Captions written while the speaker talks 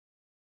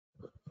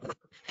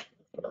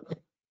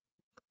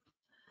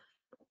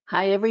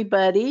Hi,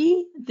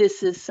 everybody.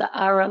 This is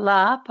Sa'ara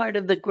La, part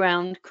of the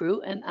ground crew,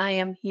 and I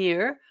am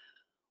here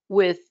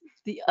with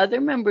the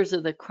other members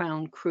of the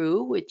ground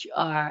crew, which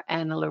are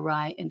Anna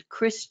Larai and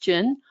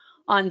Christian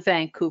on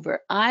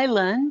Vancouver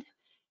Island.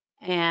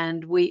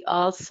 And we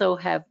also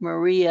have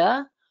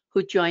Maria,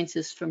 who joins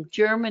us from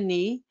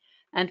Germany,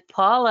 and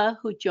Paula,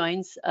 who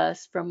joins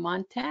us from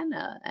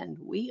Montana. And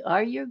we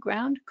are your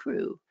ground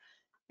crew.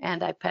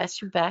 And I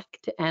pass you back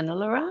to Anna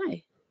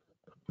Larai.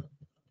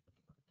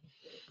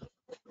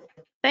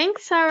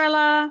 Thanks,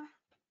 Sarala.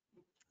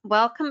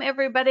 Welcome,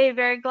 everybody.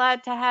 Very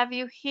glad to have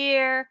you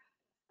here.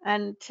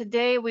 And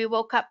today we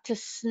woke up to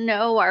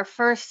snow, our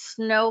first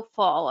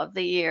snowfall of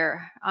the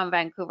year on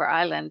Vancouver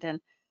Island. And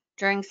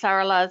during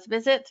Sarala's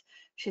visit,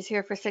 she's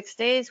here for 6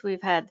 days.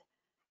 We've had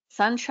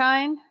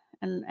sunshine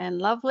and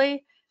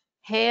lovely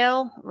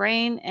hail,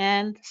 rain,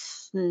 and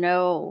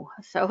snow.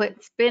 So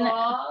it's been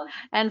Fog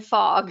and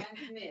fog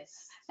and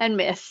mist. and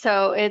mist.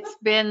 So it's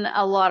been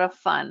a lot of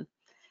fun.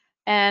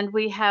 And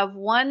we have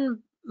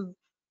one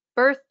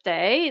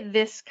birthday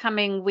this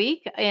coming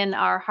week in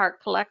our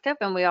Heart Collective,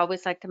 and we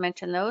always like to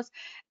mention those,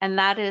 and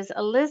that is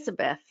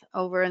Elizabeth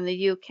over in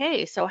the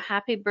UK. So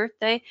happy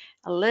birthday,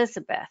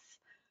 Elizabeth.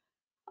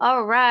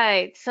 All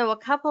right, so a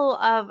couple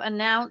of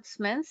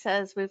announcements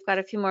as we've got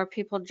a few more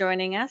people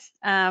joining us.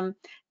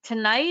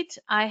 Tonight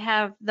I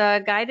have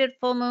the guided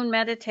full moon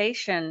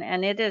meditation,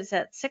 and it is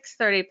at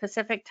 6:30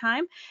 Pacific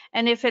time.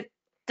 And if it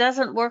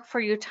doesn't work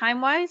for you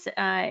time-wise,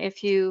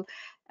 if you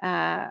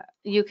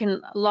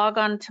can log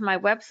on to my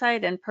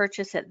website and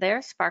purchase it there,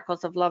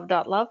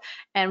 sparklesoflove.love,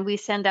 and we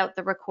send out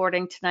the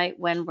recording tonight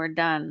when we're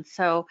done.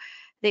 So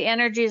the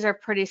energies are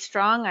pretty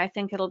strong. I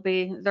think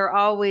they're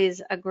always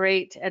a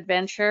great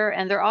adventure,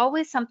 and they're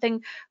always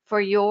something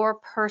for your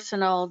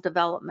personal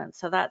development.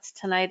 So that's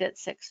tonight at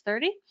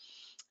 6:30,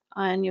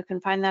 and you can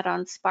find that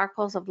on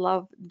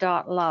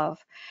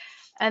sparklesoflove.love.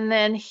 And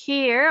then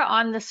here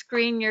on the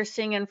screen you're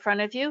seeing in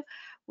front of you,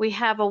 we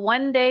have a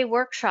one-day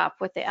workshop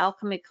with the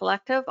Alchemy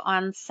Collective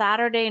on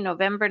Saturday,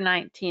 November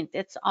 19th.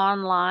 It's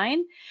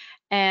online,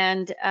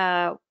 and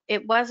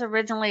it was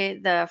originally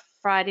the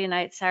Friday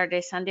night,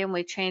 Saturday, Sunday, and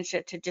we changed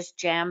it to just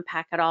jam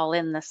pack it all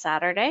in the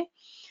Saturday.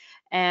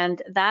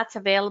 And that's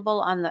available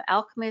on the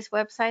Alchemy's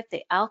website,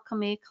 the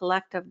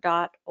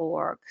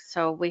alchemycollective.org.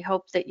 So we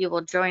hope that you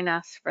will join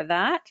us for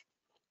that.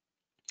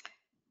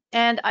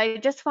 And I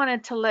just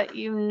wanted to let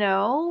you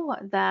know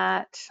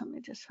that, let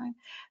me just find,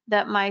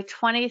 that my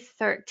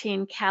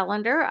 2013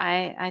 calendar,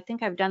 I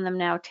think I've done them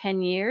now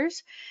 10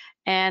 years,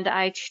 and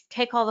I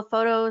take all the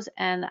photos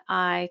and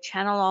I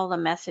channel all the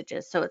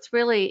messages. So it's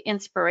really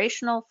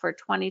inspirational for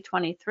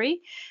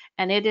 2023,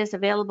 and it is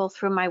available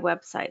through my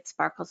website,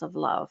 Sparkles of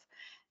Love.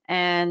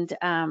 And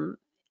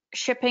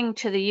shipping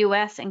to the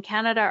US and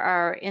Canada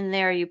are in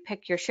there. You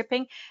pick your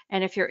shipping,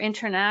 and if you're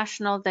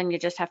international, then you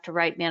just have to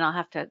write me, and I'll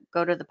have to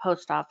go to the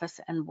post office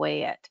and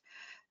weigh it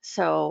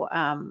so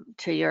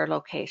to your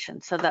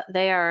location, so that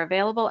they are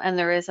available, and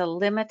there is a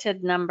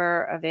limited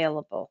number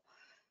available.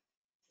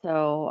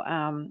 So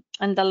and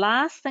the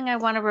last thing I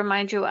want to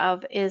remind you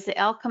of is the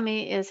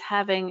Alchemy is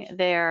having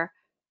their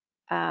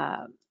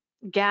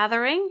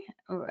gathering,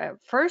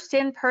 first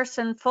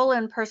in-person, full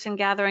in-person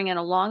gathering in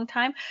a long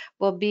time,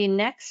 will be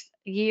next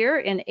year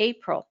in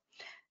April.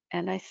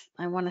 And I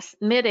want to,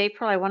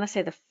 mid-April, I want to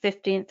say the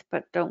 15th,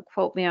 but don't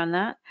quote me on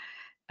that.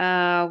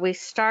 We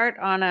start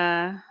on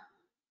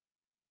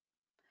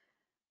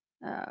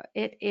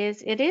it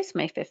is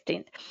May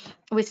 15th.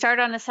 We start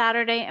on a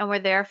Saturday and we're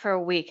there for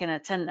a week, and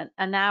it's an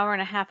hour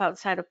and a half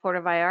outside of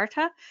Puerto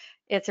Vallarta.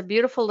 It's a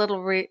beautiful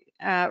little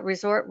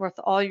resort with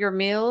all your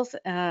meals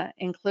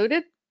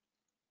included.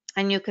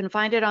 And you can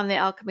find it on the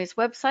Alchemy's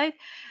website,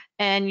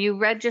 and you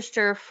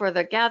register for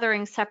the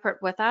gathering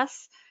separate with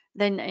us,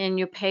 and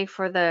you pay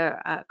for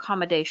the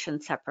accommodation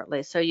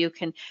separately. So you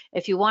can,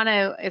 if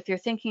you're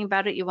thinking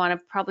about it, you want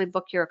to probably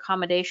book your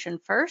accommodation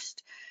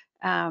first,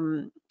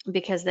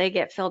 because they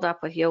get filled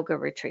up with yoga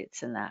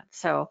retreats and that.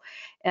 So,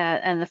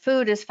 and the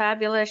food is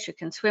fabulous. You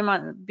can swim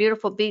on a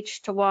beautiful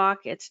beach to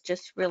walk. It's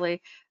just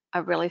really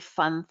a really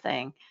fun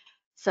thing.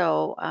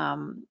 So,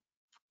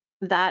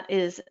 that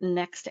is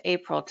next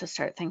April to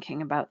start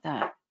thinking about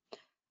that.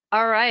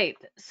 All right,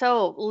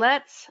 so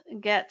let's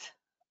get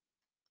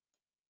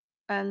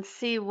and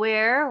see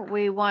where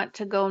we want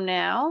to go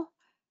now,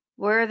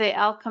 where the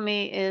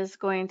Alchemy is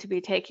going to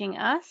be taking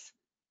us.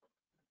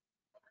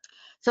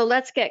 So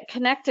let's get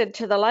connected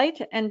to the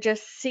light and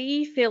just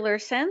see, feel, or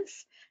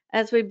sense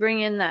as we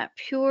bring in that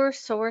pure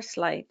source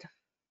light,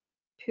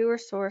 pure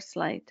source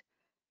light.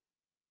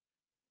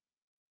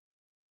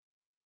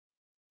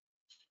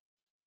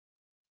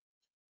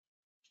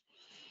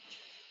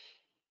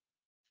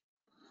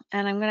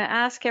 And I'm going to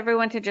ask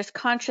everyone to just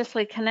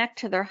consciously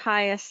connect to their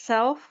highest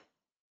self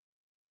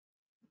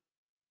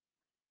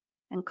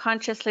and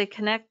consciously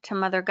connect to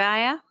Mother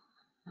Gaia.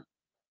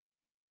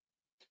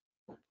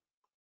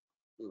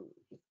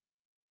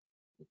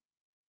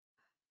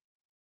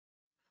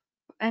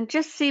 And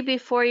just see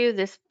before you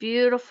this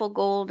beautiful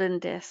golden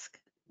disc.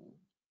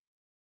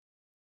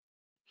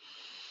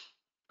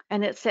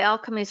 And it's the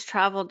Alchemy's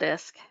travel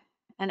disc.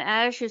 And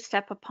as you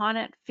step upon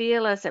it,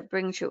 feel as it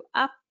brings you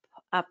up,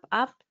 up,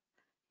 up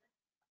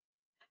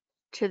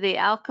to the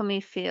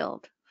Alchemy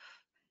field.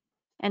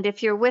 And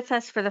if you're with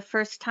us for the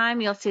first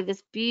time, you'll see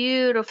this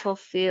beautiful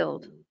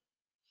field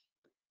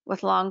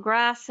with long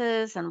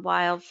grasses and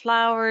wild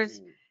flowers,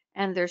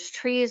 and there's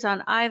trees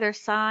on either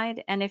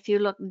side. And if you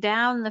look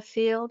down the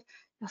field,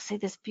 you'll see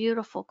this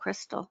beautiful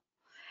crystal.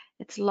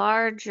 It's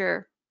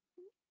larger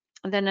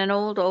than an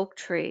old oak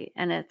tree,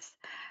 and it's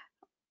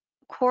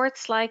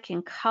quartz-like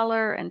in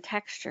color and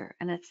texture,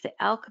 and it's the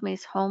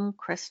Alchemy's home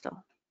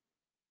crystal.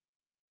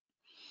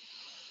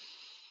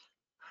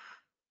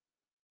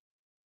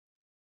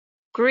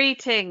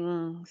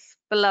 Greetings,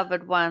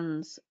 beloved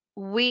ones.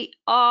 We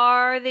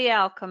are the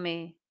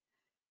Alchemy,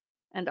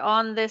 and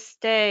on this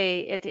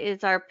day it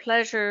is our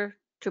pleasure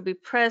to be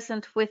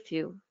present with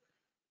you.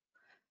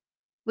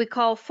 We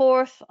call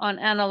forth on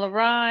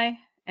Analarai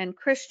and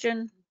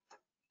Christian.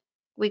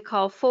 We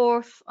call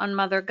forth on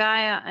Mother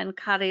Gaia and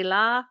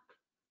Karila,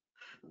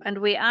 and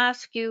we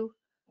ask you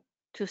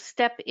to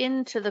step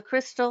into the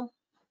crystal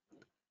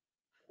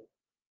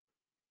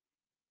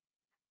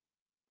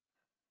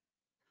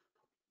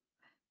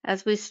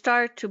as we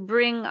start to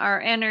bring our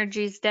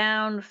energies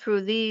down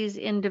through these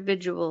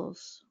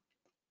individuals.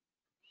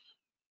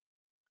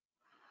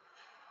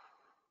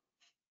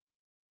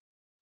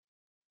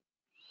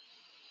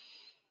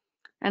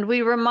 And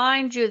we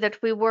remind you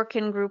that we work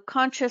in group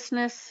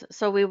consciousness,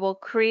 so we will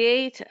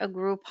create a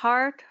group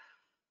heart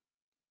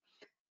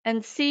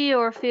and see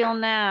or feel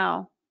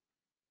now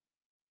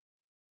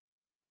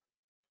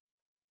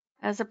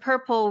as a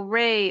purple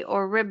ray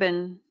or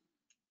ribbon.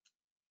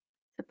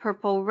 The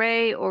purple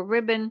ray or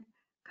ribbon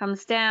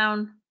comes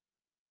down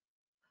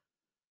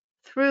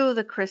through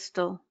the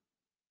crystal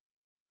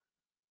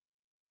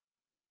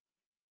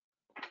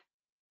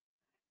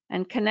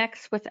and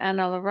connects with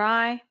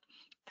Analarai.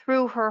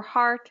 Through her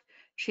heart,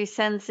 she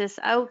sends this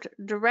out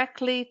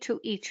directly to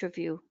each of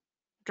you.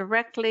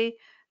 Directly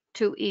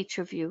to each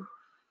of you.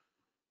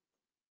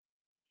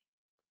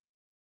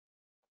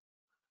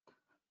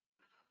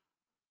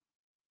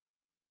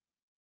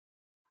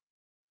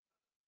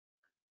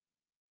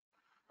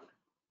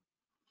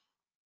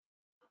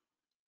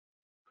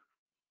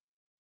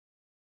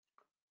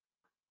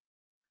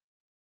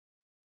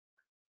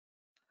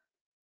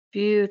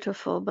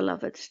 Beautiful,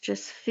 beloveds.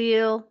 Just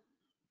feel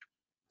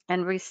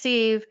and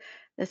receive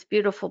this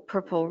beautiful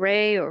purple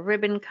ray or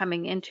ribbon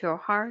coming into your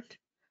heart.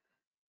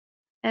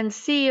 And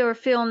see or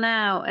feel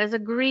now as a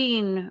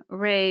green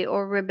ray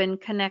or ribbon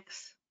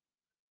connects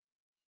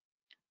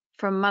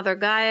from Mother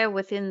Gaia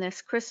within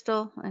this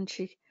crystal, and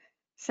she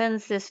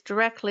sends this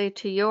directly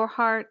to your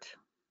heart.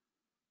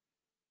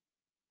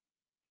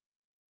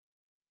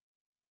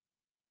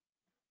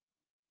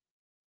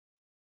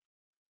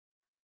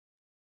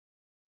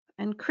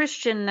 And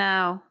Christian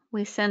now,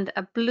 we send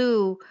a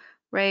blue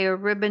ray or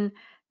ribbon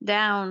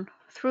down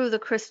through the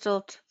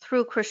crystal,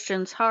 through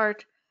Christian's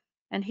heart,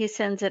 and he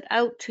sends it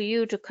out to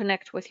you to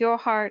connect with your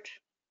heart.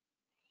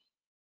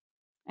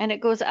 And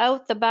it goes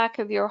out the back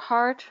of your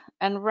heart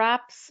and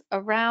wraps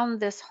around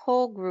this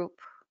whole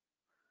group.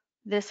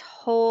 This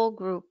whole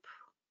group.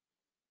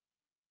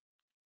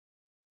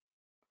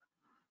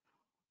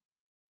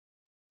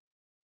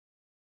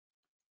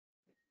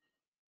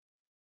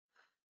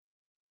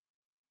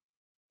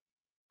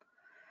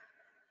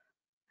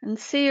 And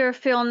see or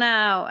feel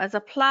now as a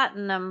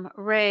platinum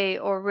ray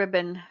or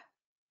ribbon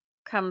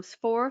comes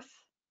forth.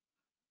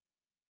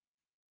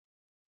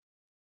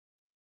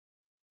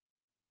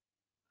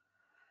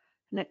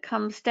 And it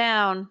comes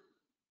down.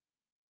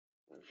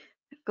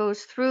 It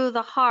goes through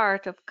the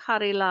heart of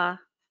Karila.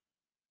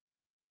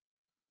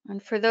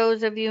 And for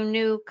those of you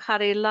new,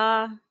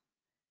 Karila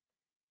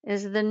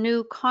is the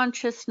new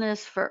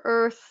consciousness for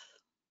Earth.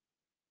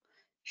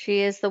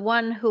 She is the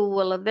one who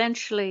will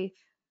eventually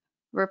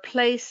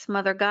replace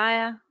Mother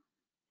Gaia.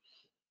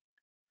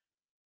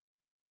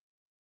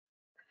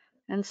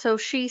 And so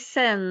she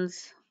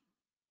sends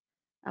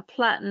a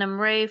platinum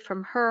ray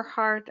from her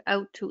heart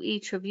out to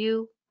each of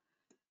you.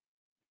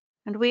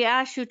 And we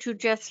ask you to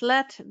just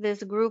let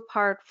this group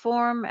heart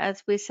form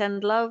as we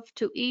send love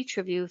to each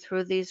of you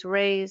through these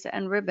rays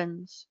and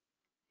ribbons.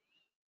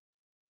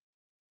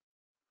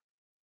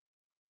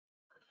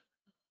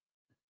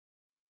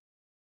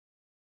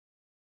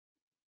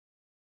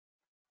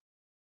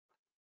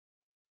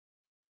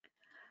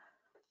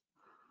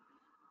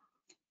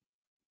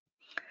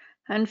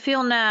 And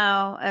feel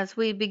now as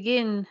we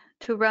begin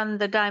to run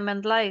the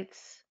diamond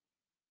lights,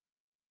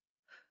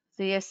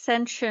 the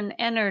ascension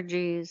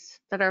energies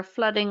that are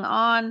flooding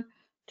on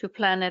to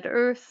planet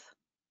Earth.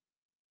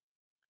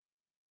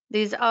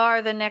 These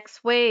are the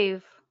next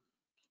wave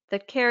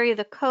that carry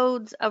the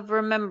codes of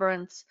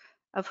remembrance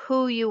of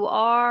who you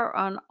are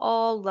on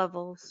all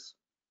levels.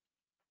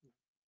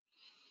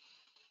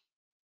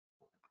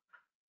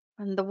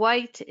 And the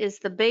white is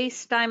the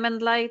base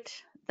diamond light,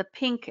 the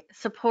pink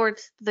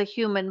supports the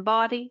human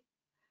body,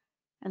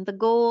 and the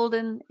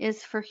golden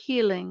is for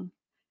healing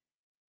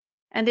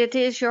And it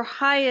is your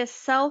highest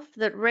self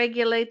that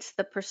regulates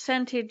the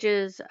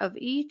percentages of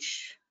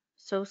each.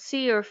 So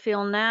see or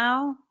feel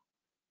now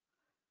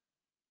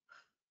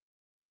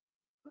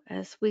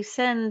as we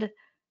send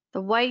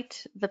the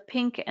white, the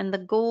pink, and the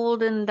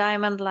golden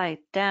diamond light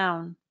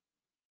down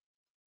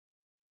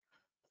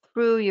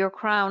through your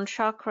crown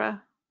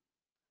chakra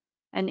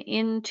and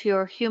into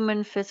your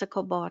human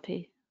physical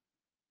body.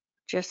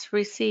 Just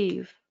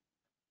receive.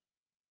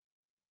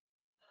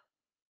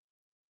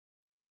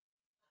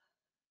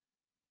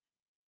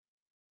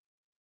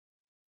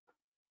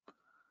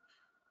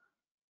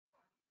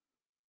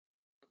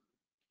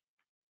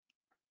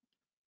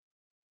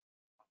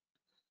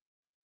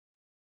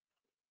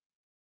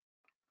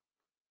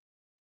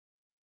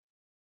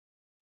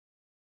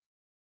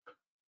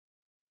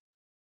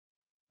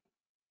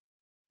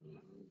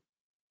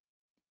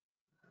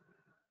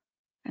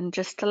 And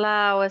just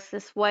allow as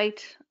this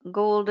white,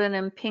 golden,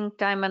 and pink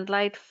diamond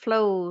light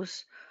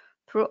flows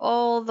through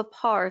all the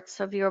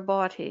parts of your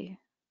body,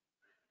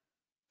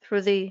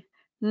 through the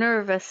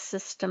nervous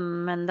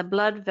system and the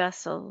blood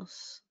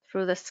vessels,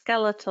 through the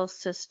skeletal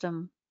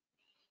system,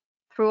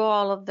 through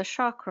all of the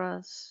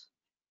chakras,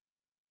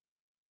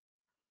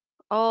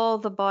 all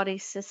the body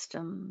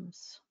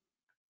systems.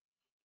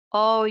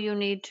 All you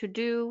need to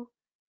do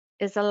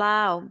is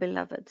allow,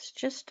 beloveds,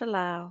 just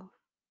allow.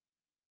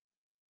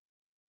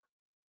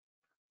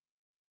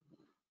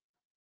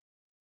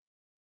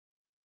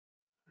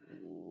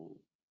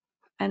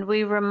 And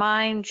we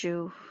remind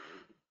you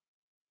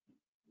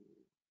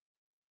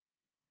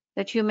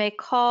that you may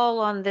call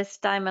on this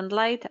diamond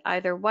light,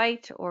 either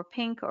white or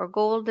pink or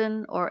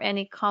golden or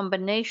any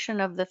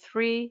combination of the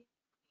three,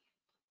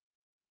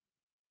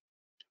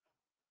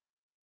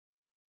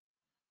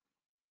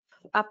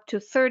 up to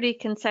 30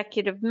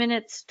 consecutive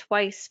minutes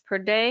twice per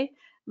day,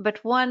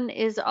 but one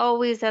is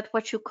always at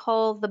what you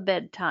call the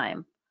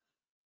bedtime.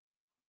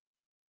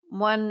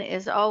 One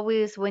is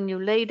always when you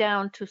lay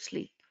down to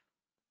sleep.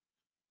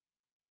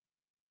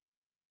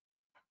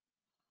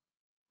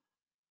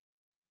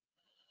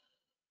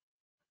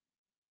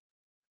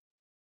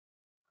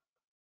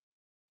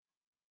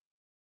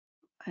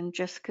 And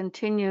just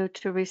continue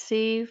to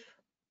receive.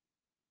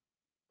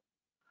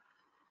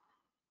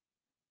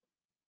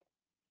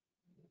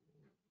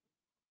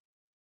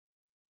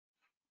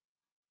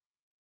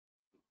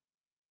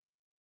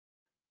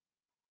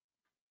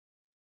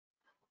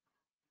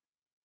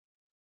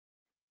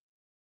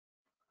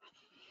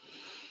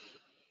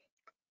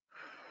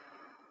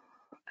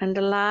 And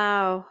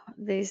allow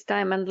these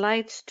diamond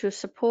lights to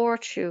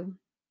support you.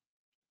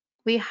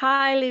 We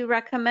highly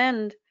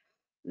recommend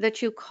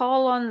that you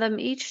call on them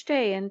each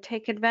day and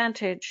take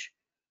advantage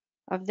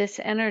of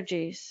this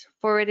energies,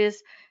 for it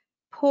is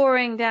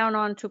pouring down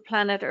onto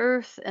planet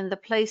Earth and the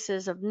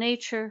places of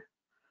nature,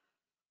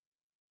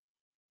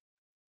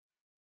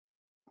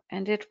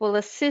 and it will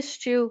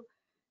assist you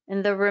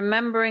in the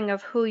remembering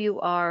of who you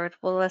are. It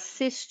will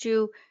assist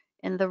you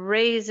in the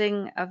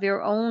raising of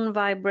your own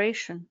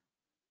vibration.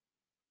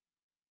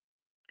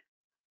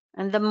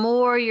 And the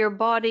more your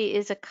body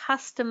is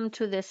accustomed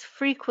to this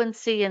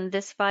frequency and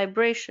this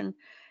vibration,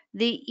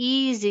 the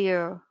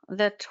easier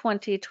that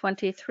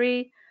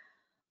 2023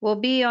 will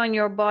be on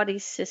your body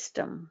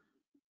system.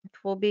 It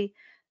will be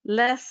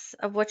less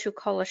of what you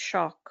call a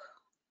shock.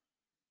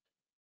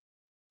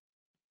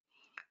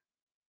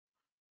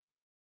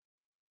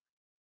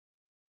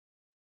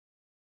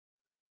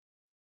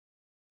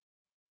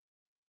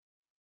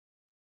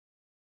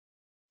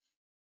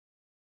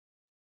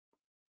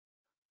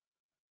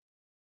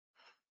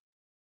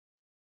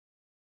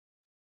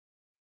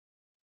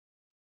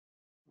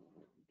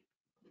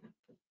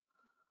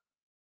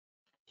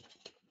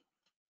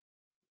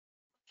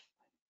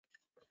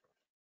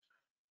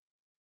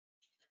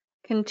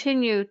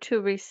 Continue to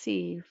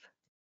receive.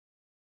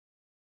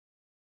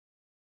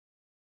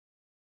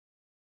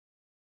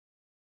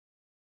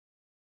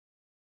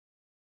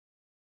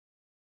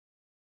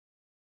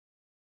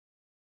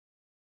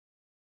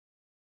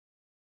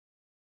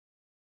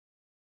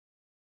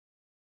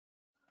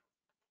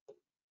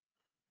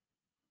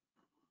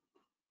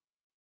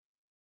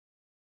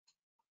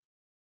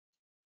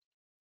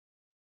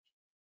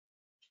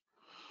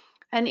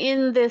 And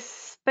in this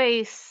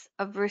space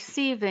of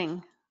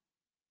receiving,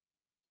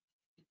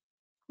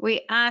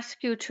 we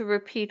ask you to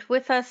repeat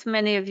with us.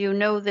 Many of you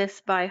know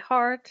this by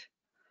heart.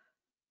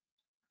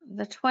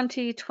 The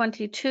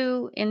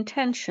 2022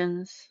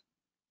 intentions.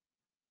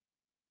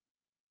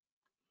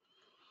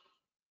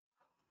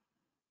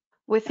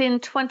 Within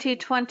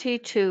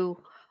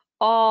 2022,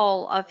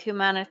 all of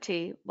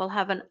humanity will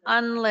have an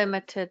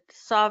unlimited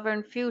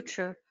sovereign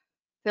future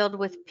filled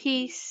with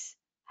peace,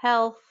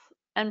 health,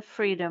 and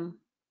freedom.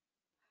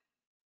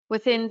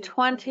 Within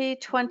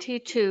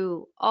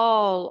 2022,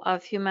 all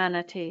of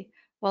humanity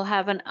will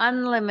have an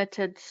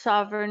unlimited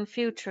sovereign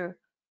future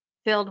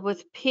filled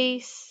with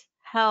peace,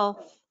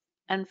 health,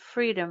 and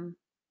freedom.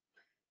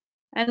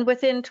 And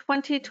within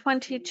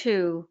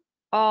 2022,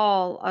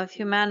 all of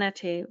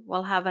humanity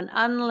will have an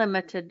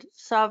unlimited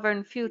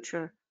sovereign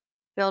future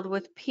filled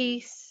with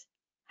peace,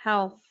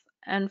 health,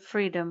 and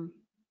freedom.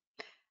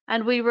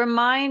 And we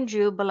remind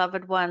you,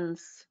 beloved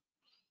ones,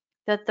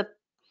 that the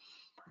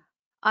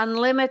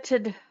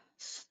unlimited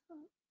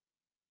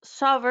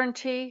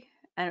sovereignty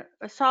and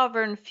a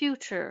sovereign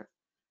future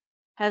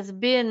has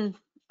been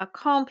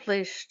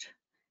accomplished,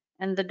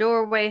 and the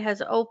doorway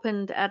has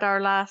opened at our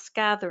last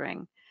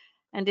gathering.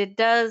 And it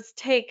does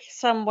take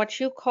some what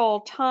you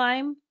call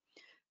time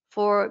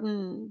for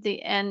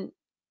the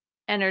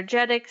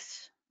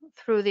energetics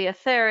through the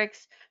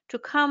etherics to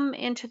come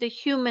into the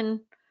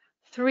human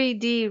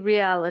 3D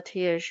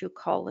reality, as you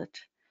call it.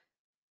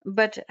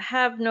 But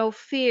have no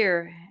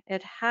fear,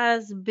 it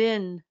has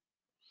been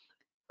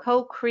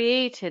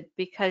co-created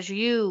because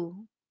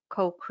you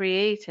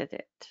co-created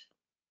it.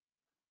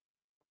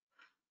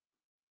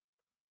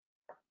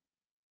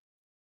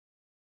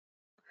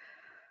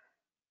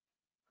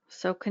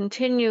 So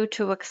continue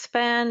to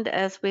expand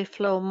as we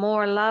flow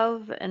more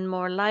love and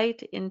more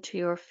light into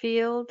your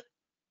field.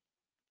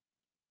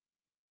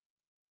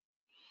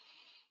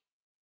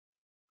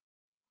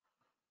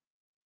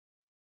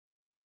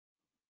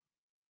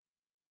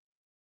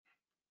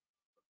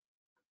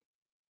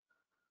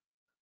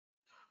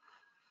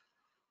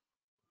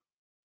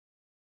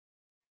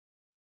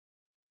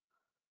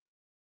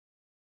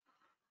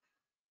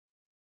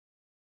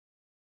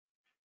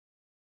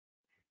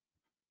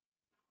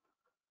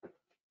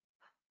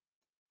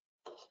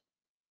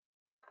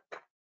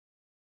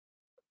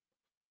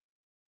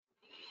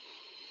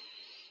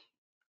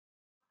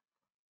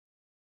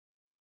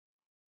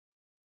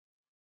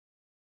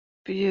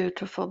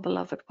 Beautiful,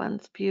 beloved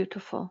ones,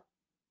 beautiful.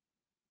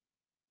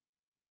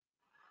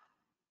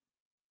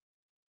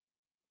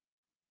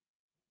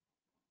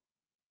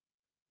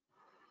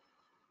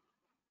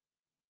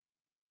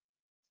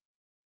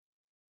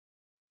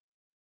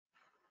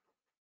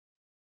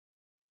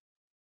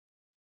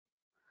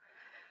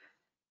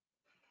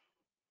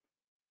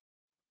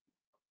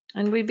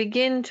 And we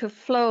begin to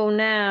flow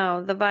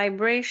now the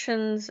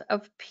vibrations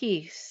of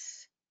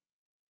peace.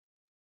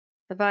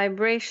 The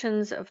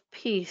vibrations of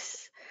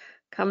peace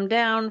come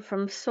down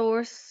from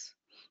source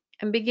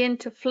and begin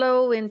to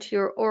flow into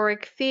your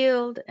auric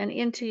field and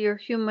into your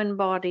human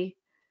body.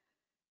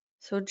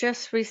 So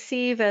just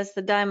receive as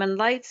the diamond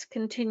lights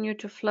continue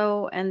to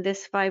flow and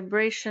this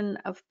vibration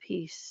of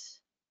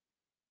peace.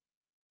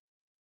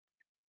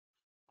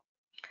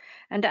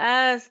 And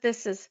as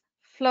this is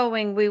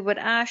flowing, we would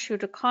ask you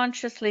to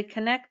consciously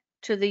connect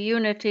to the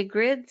unity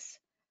grids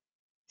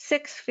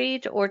 6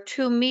 feet or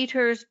 2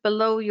 meters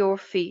below your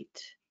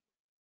feet.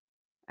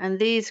 And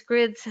these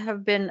grids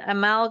have been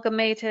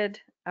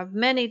amalgamated of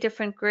many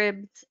different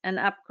grids and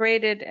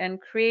upgraded and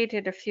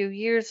created a few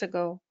years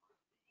ago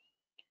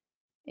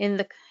in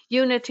the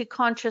unity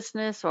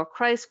consciousness or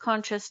Christ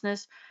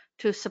consciousness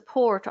to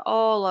support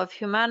all of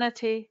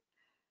humanity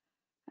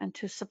and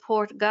to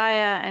support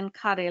Gaia and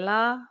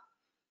Karila.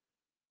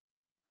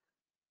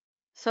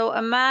 So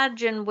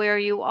imagine where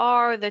you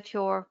are that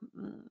your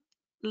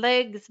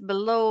legs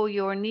below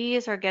your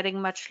knees are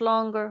getting much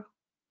longer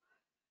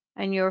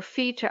and your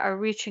feet are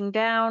reaching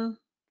down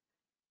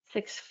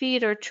 6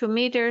 feet or 2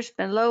 meters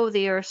below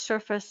the Earth's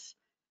surface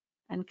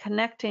and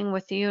connecting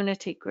with the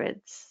unity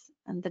grids.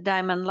 And the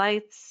diamond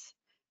lights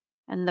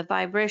and the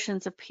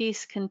vibrations of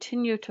peace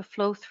continue to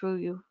flow through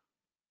you.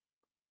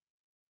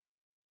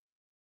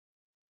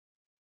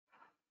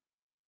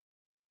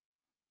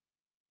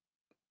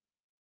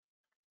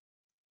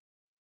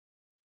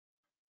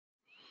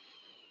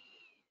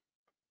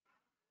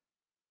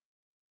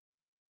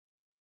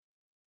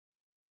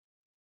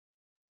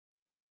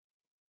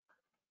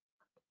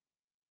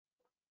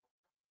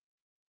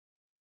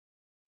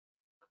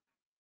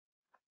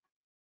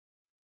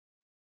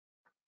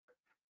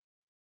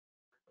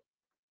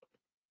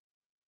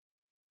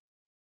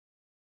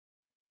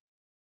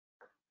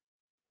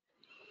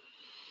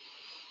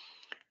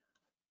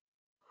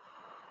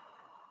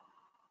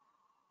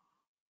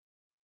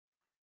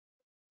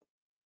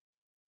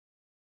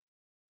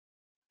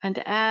 And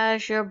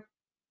as your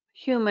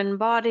human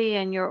body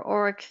and your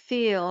auric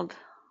field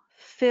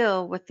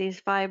fill with these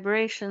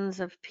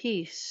vibrations of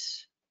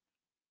peace,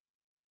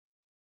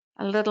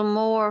 a little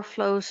more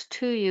flows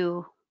to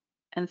you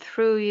and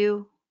through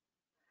you,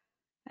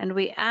 and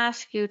we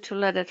ask you to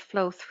let it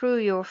flow through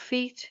your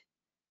feet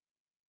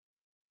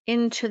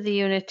into the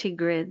unity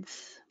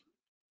grids.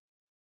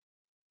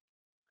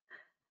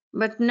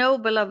 But know,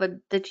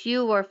 beloved, that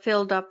you are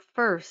filled up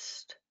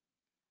first,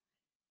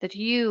 that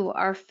you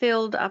are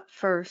filled up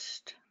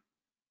first.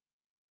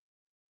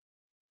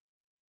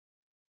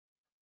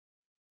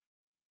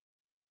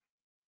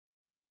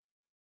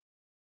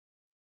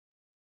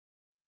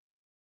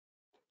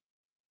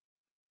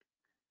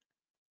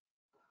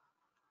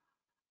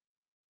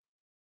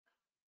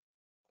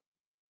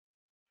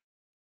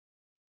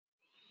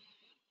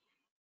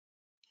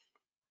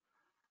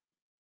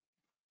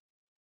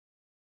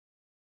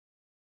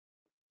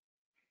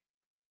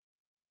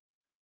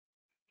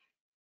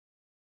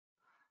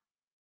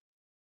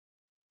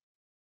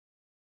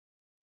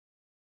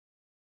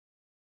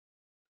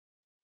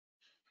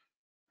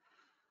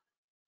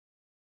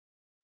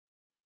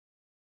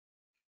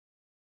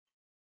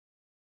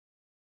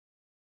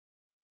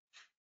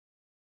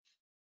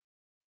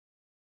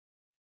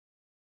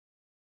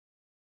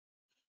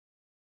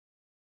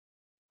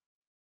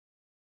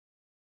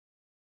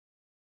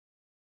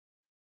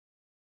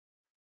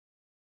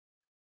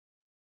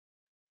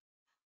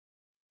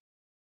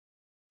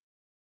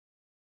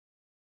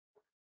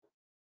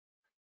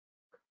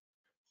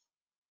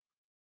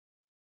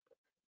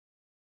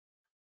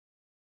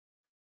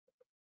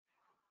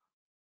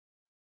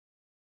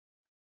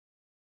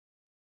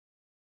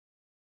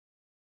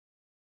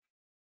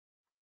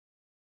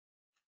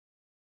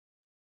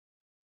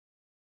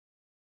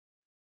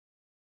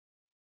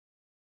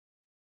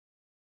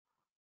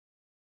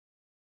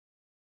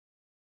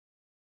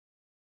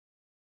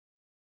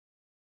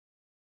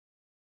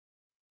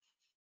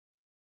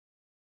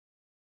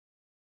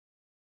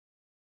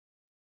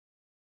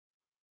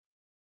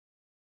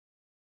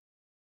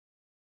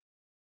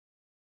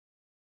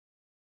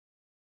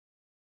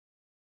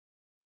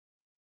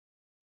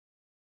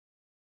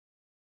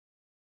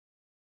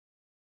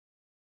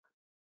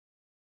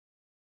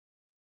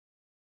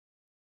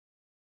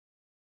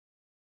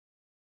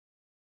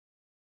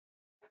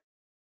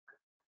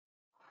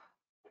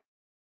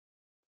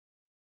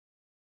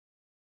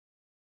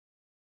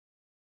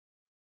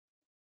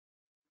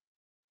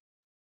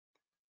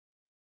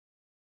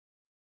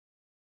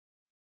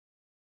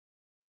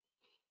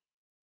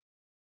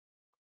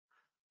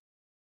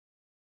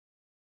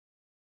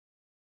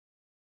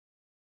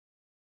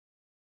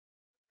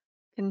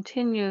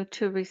 Continue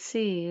to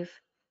receive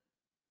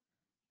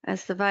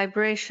as the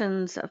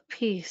vibrations of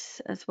peace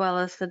as well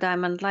as the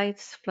diamond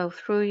lights flow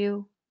through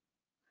you.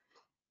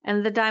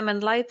 And the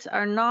diamond lights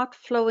are not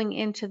flowing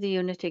into the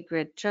unity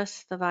grid,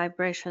 just the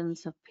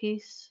vibrations of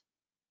peace.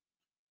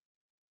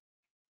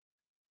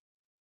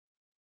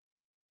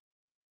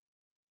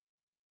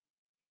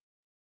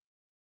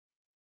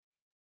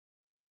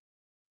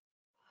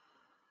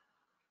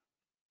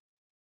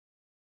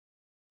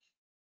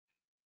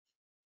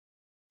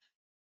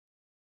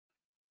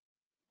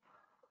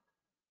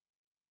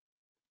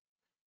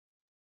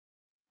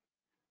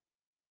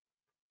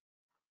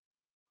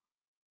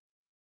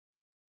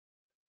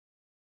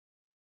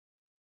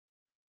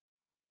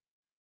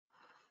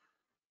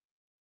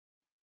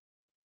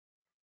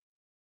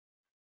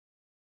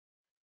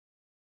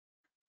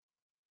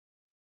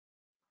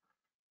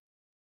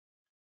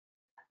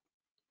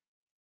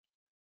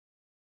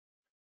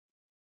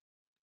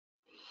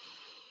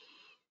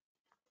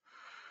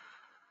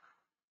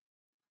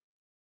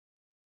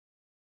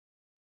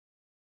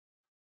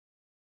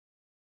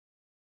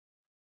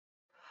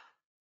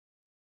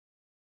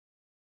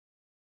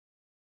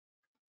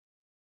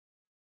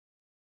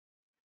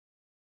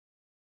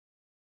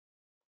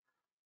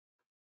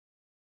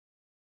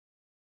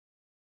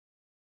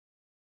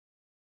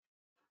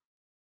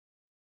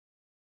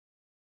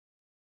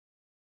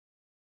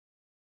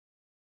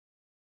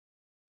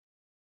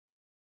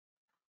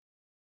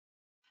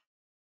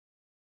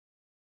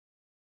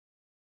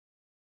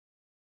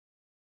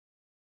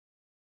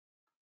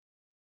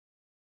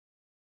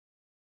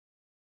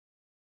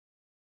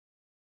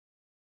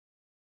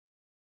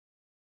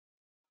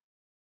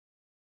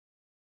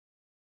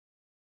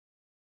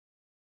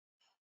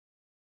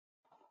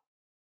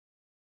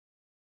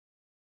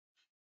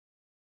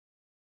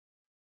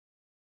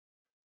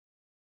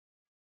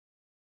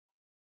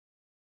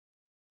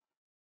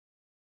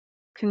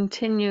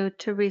 Continue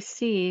to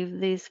receive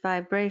these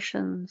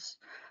vibrations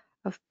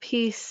of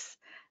peace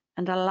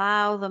and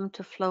allow them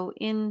to flow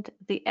in,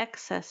 the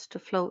excess to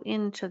flow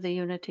into the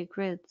unity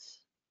grids.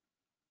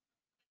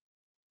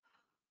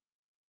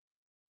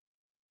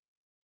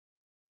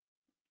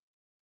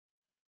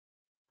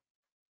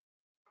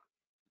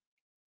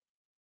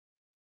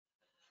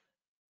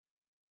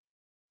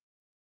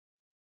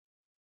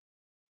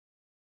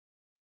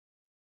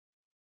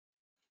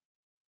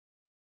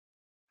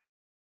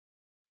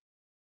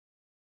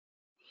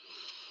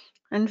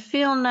 And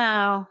feel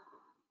now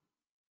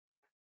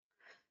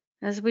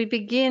as we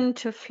begin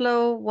to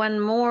flow one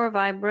more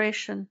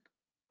vibration.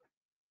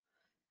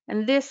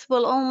 And this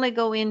will only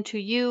go into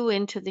you,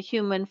 into the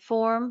human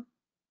form.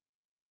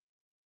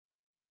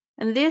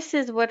 And this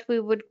is what we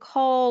would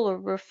call or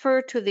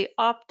refer to the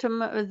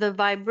optimum, the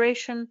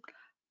vibration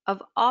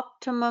of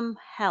optimum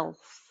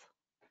health.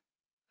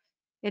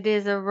 It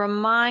is a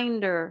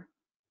reminder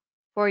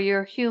for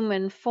your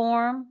human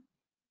form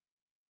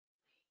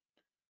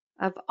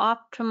of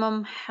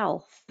optimum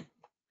health.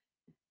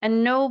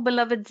 And no,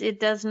 beloveds, it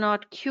does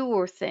not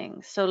cure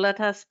things. So let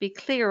us be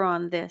clear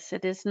on this.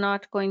 It is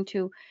not going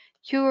to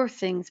cure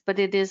things, but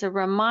it is a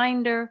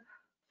reminder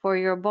for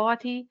your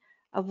body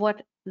of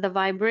what the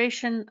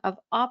vibration of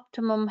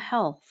optimum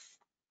health.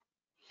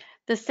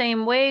 The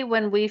same way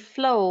when we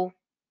flow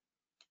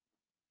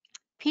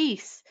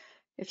peace,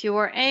 if you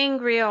are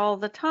angry all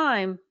the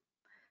time,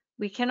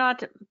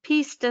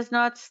 peace does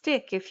not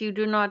stick if you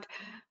do not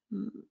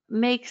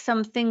make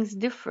some things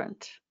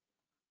different.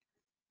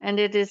 And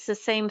it is the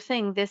same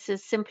thing. This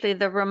is simply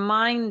the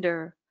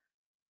reminder,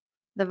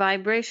 the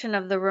vibration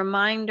of the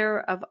reminder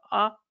of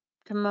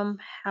optimum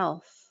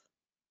health.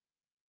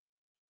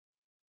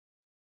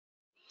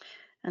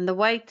 And the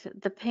white,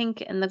 the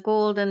pink, and the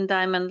golden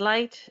diamond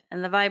light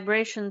and the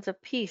vibrations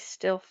of peace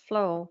still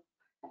flow.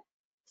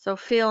 So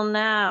feel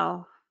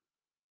now.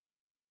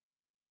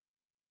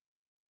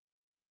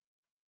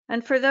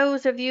 And for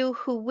those of you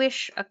who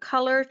wish a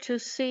color to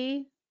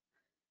see,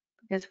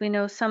 because we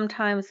know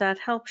sometimes that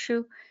helps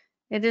you,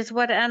 it is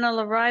what Anna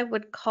Larai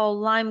would call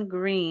lime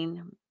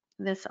green,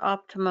 this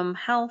optimum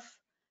health.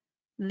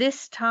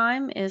 This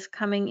time is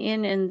coming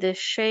in this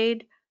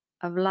shade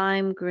of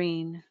lime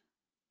green.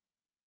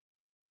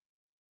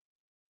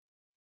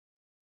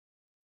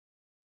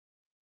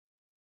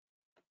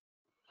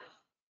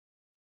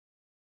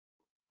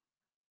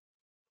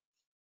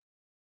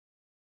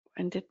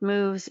 And it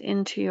moves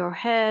into your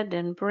head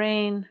and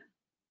brain,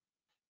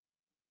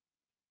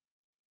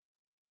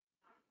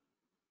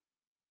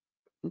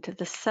 into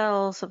the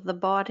cells of the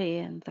body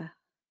and the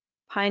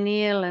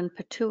pineal and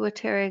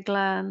pituitary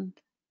gland,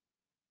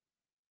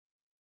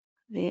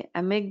 the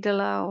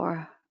amygdala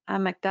or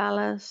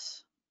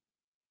amygdalas,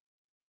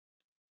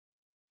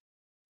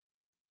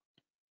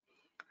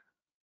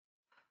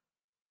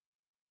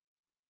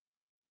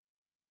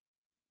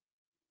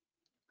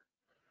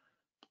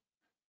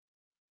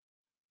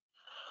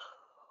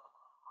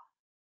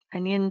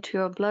 and into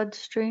your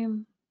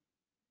bloodstream.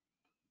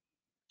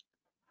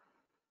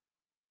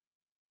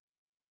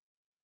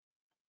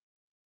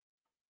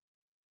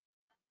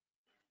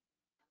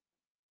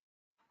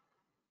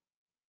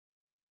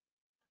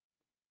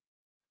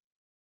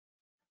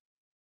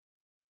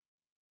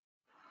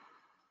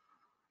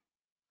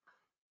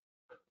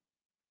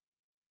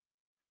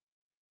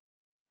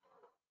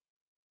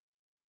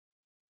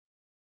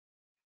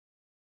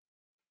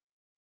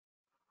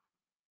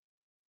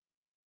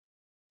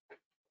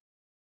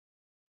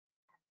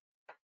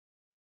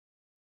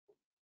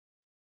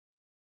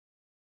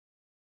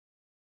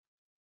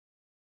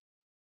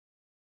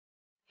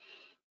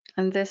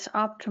 And this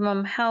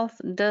optimum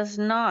health does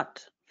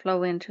not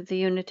flow into the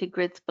unity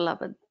grids,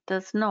 beloved,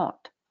 does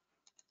not.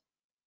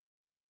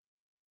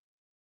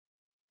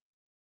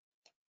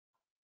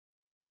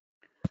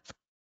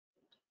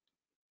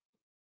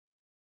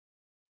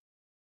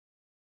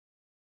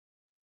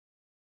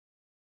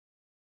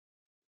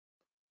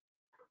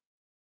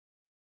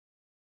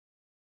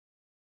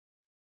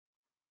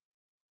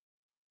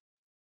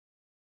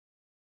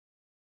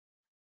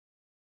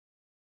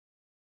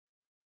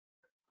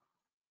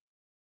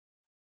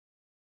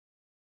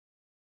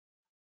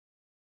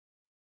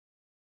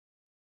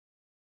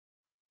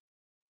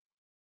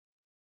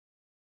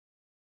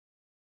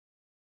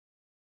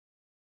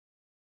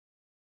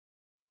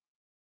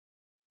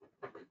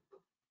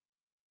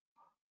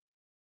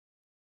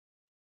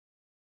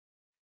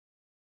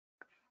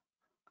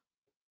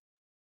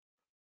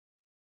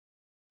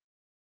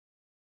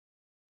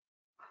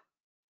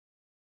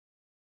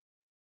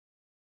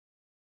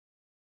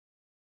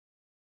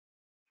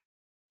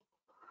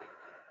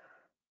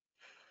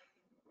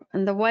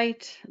 And the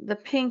white, the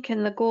pink,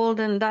 and the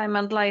golden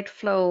diamond light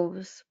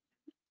flows,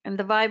 and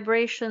the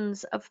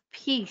vibrations of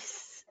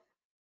peace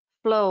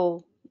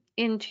flow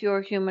into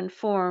your human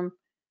form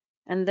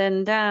and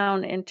then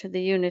down into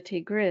the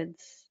unity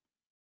grids.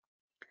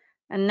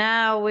 And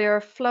now we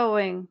are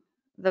flowing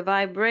the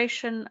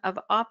vibration of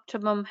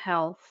optimum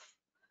health.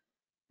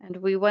 And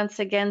we once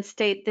again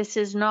state this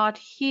is not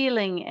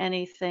healing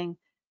anything.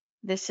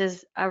 This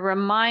is a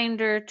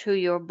reminder to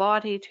your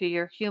body, to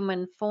your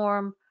human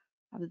form,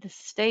 of the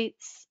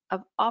states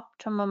of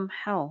optimum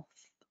health.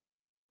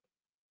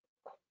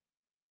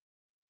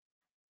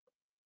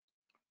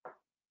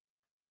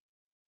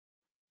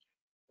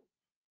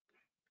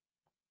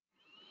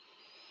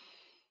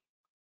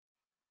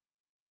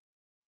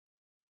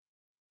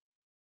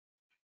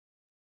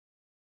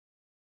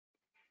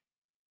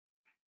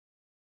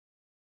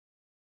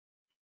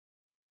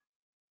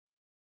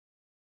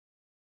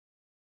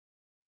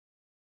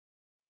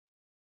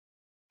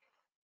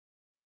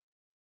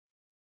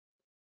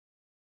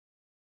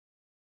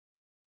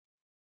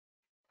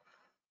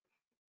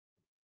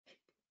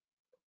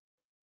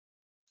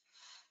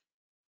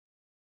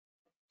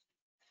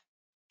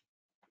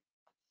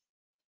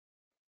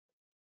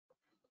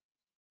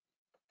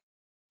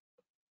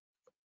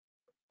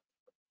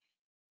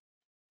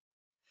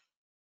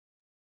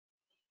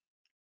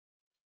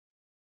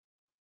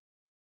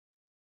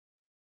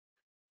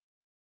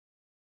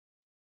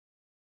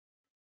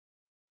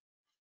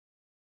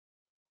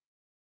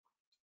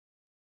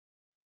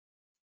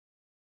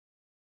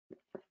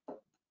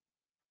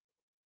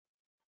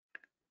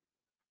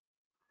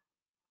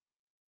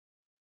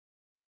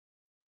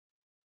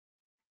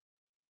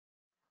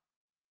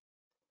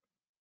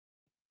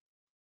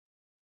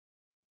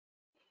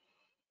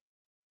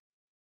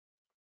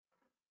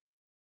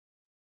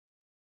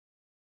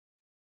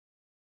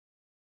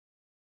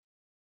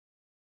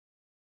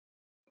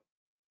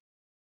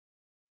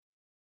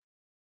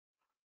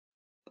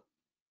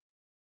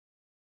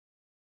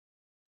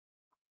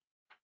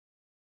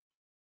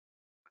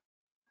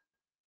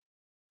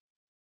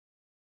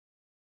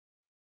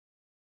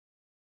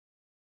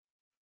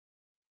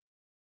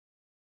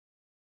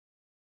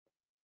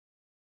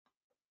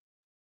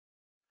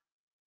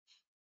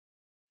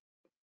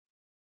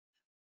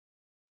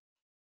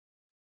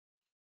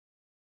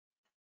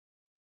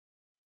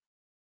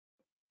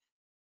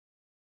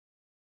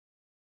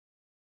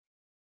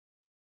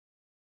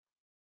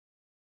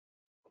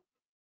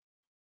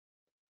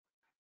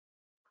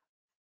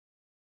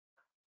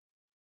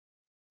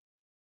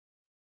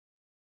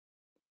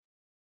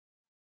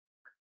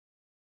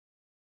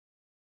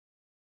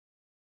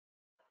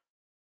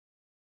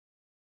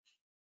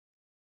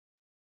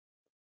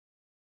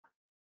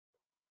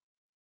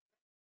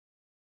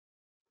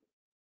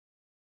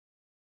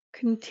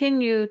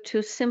 Continue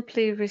to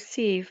simply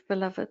receive,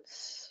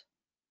 beloveds,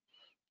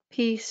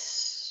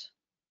 peace,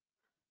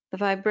 the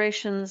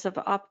vibrations of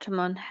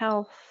optimum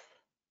health,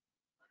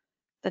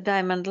 the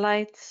diamond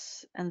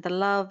lights, and the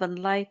love and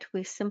light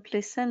we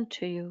simply send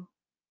to you.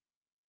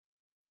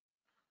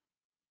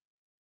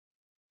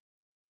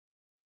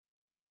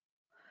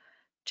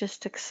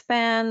 Just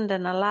expand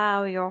and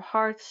allow your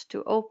hearts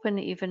to open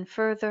even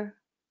further.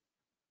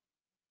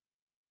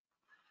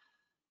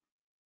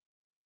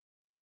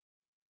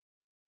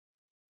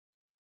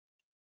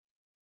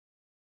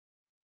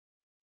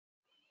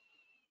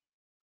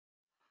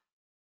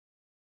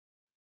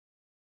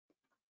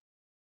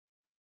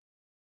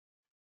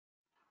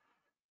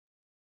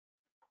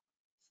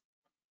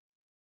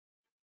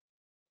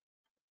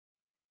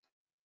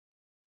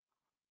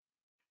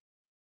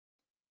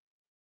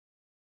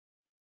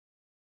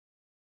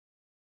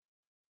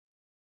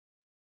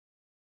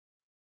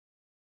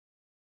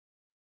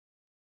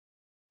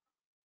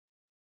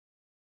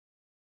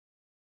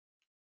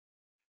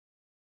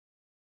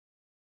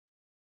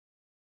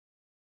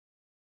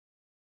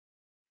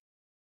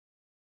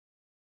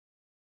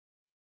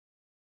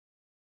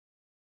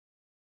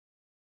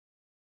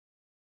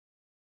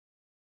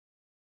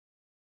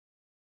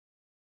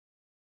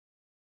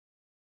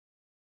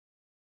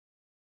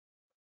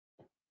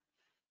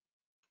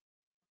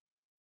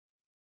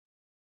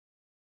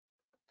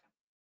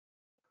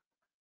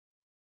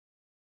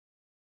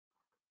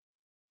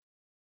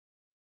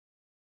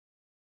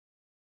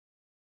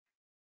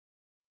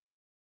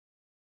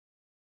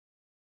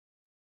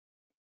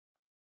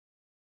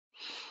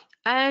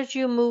 As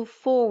you move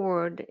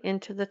forward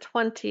into the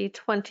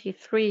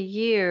 2023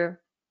 year,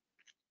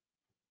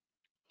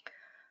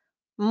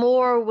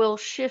 more will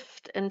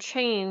shift and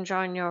change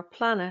on your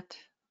planet,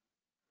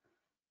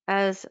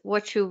 as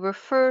what you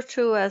refer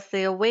to as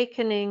the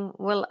awakening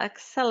will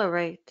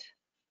accelerate.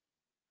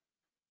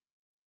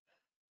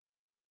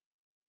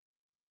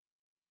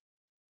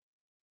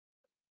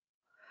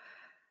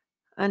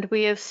 And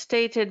we have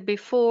stated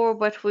before,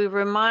 but we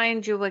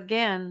remind you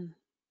again,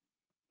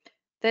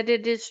 that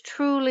it is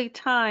truly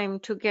time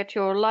to get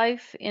your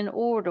life in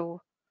order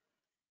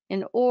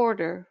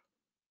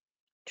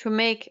to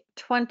make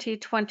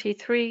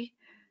 2023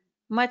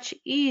 much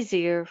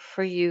easier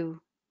for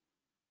you.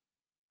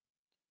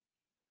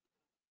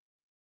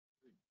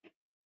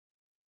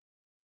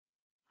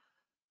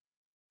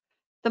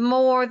 The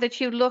more that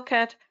you look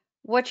at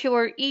what you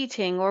are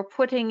eating or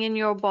putting in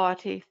your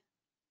body,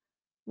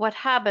 what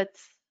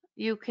habits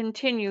you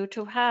continue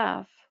to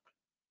have,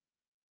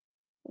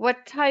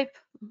 what type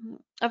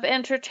of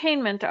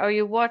entertainment are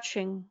you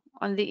watching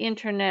on the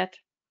internet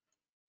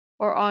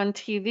or on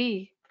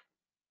TV?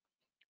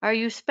 Are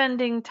you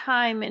spending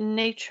time in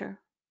nature?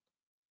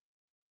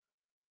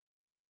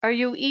 Are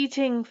you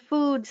eating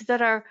foods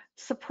that are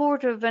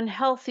supportive and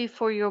healthy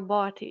for your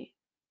body?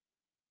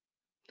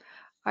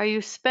 Are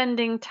you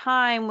spending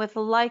time with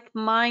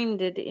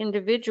like-minded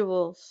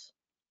individuals?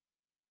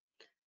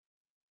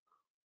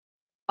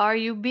 Are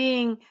you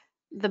being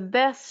the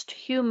best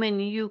human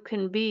you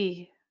can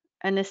be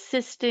and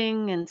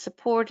assisting and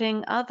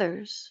supporting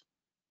others?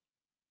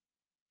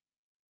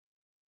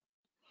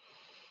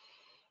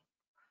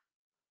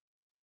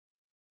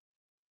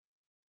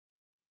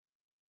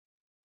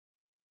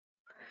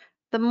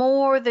 The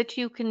more that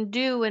you can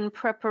do in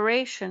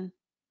preparation,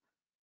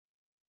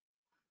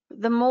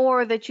 the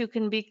more that you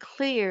can be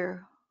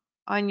clear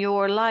on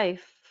your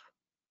life,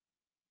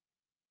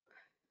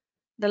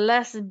 the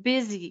less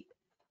busy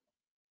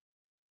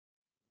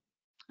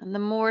and the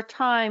more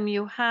time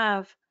you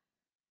have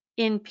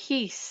in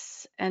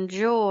peace and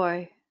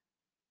joy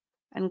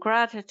and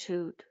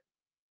gratitude.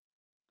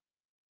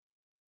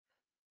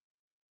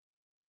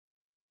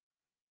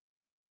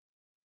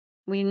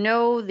 We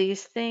know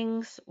these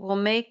things will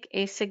make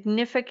a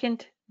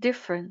significant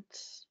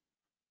difference.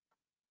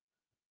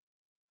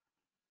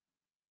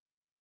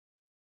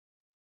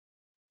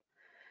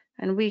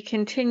 And we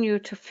continue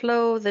to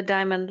flow the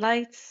diamond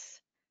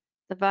lights,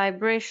 the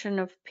vibration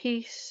of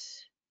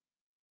peace,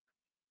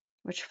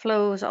 which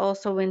flows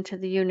also into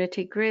the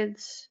unity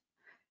grids,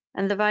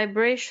 and the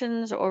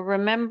vibrations or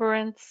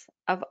remembrance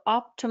of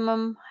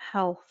optimum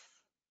health.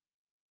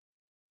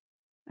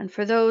 And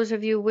for those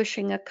of you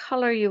wishing a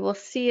color, you will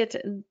see it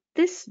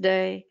this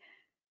day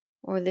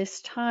or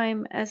this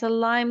time as a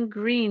lime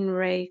green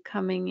ray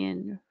coming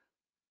in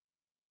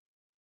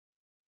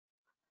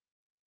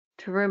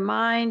to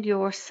remind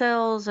your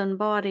cells and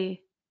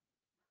body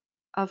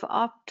of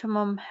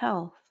optimum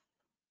health.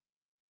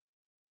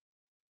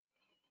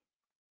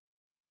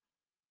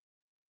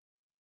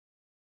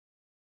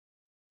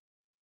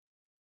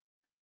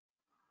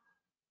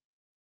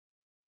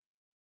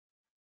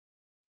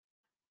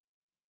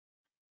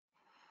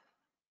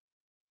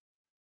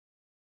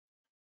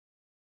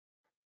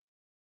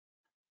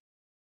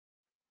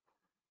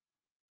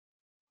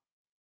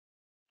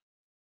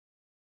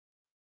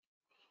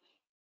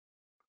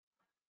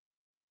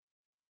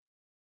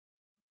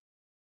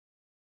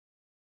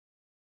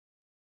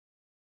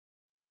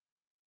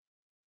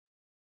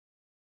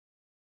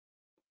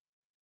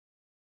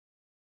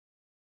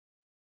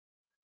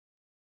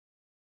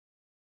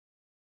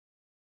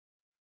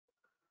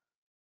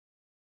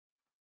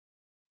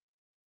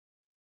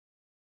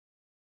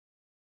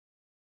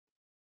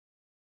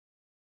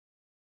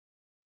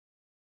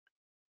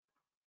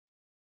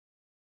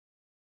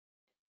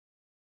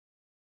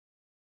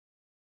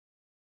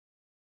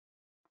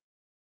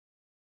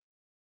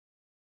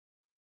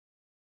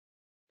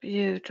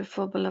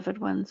 Beautiful, beloved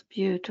ones,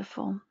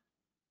 beautiful.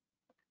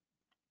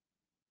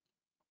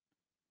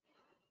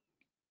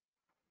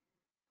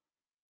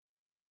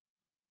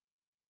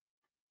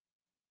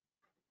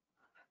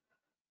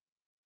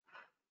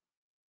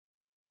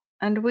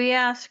 And we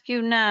ask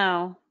you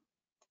now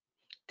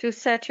to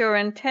set your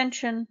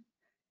intention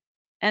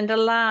and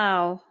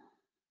allow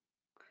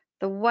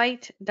the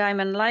white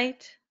diamond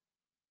light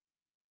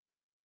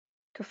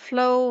to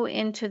flow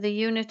into the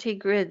unity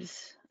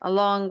grids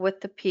along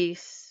with the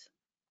peace.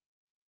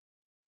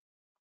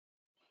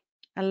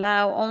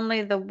 Allow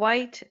only the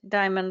white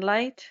diamond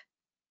light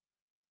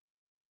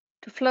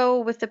to flow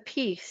with the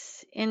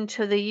peace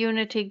into the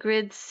unity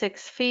grid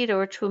 6 feet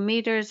or 2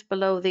 meters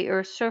below the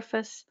Earth's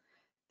surface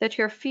that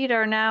your feet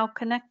are now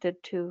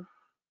connected to.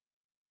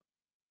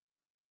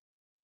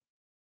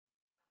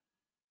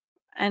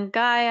 And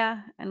Gaia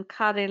and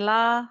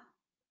Kadila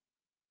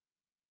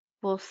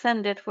will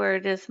send it where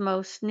it is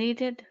most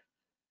needed,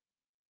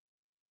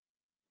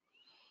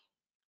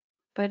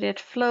 but it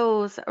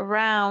flows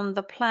around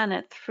the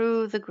planet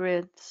through the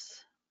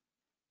grids.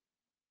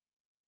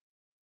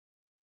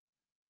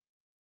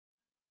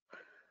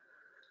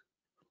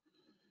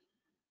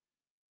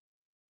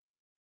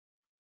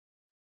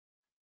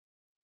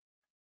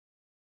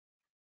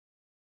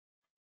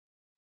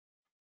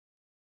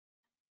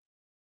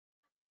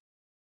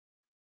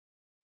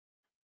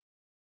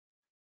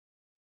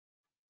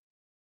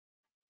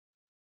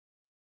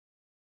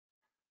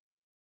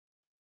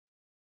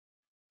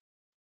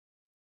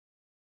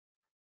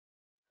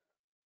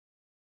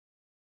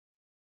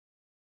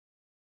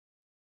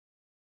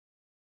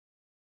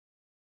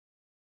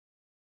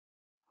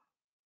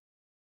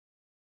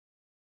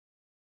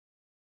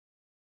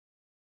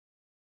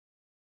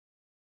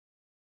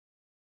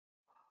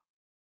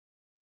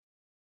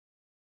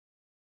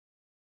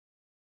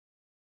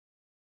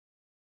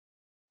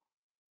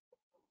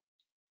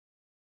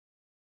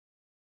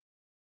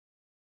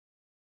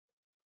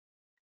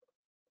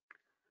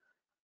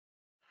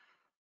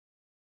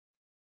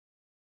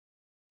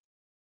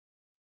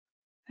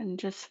 And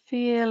just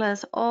feel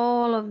as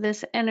all of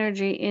this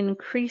energy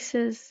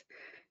increases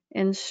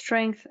in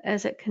strength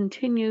as it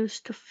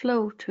continues to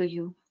flow to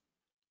you.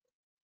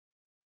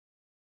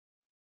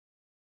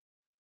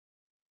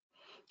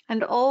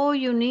 And all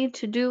you need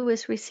to do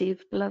is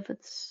receive,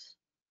 beloveds,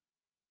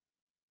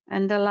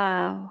 and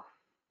allow.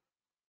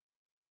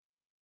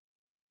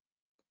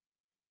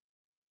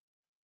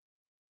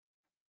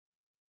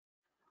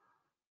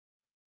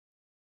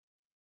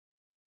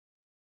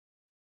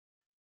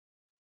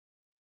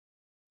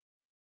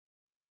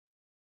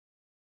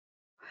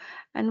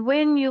 And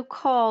when you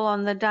call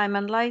on the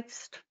diamond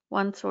lights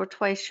once or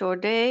twice your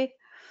day,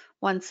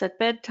 once at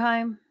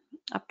bedtime,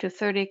 up to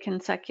 30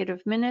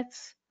 consecutive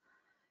minutes,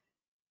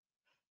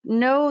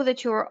 know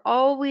that you are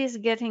always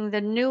getting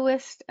the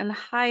newest and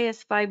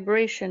highest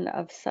vibration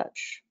of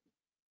such.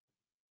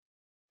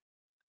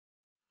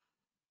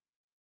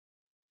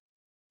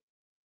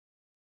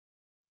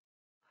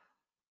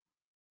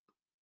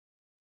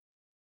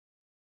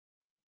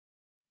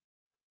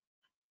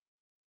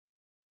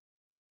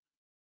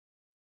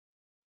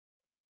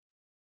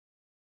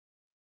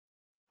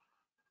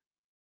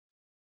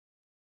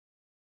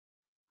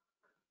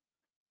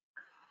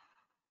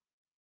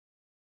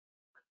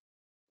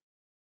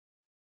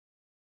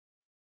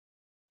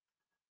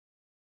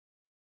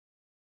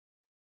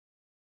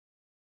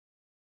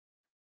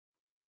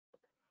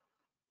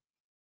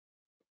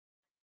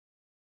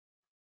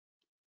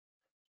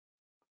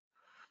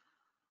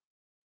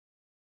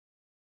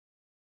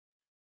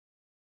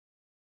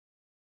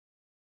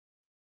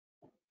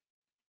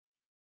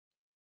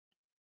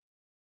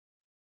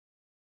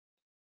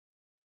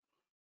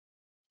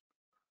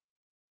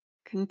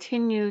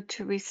 Continue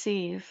to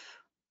receive.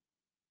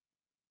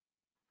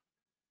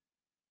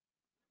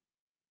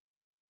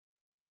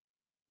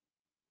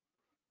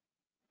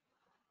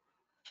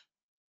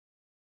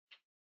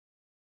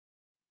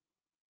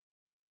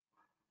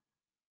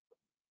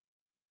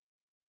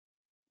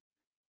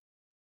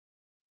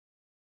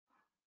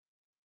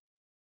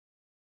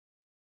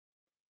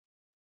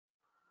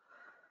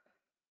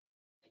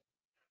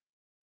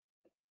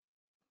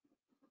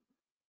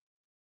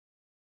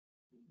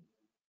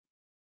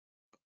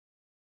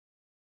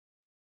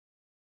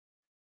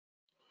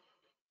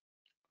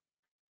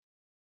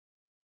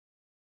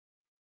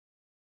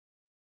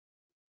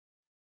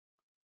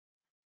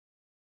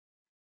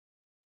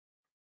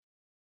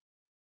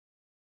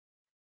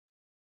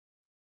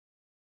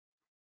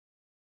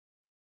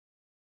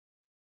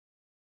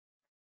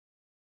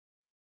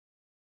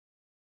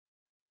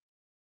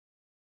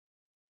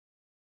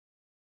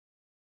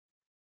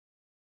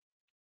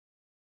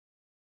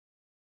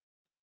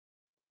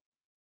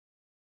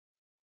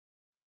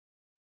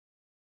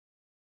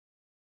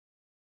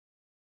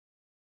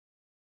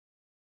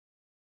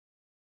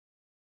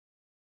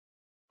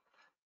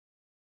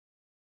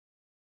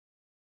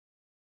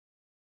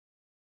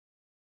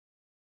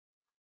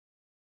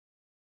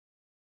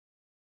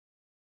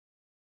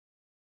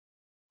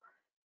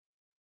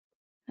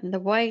 And the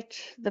white,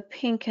 the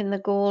pink, and the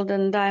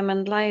golden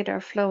diamond light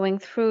are flowing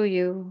through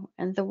you,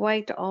 and the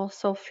white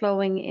also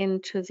flowing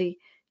into the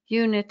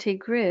unity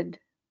grid.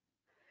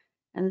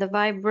 And the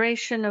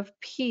vibration of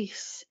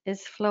peace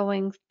is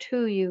flowing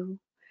to you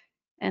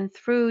and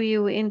through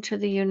you into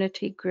the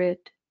unity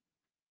grid.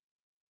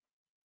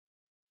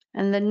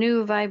 And the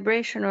new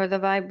vibration, or the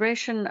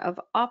vibration of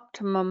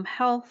optimum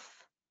health,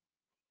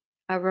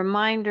 a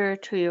reminder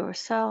to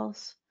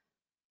yourselves,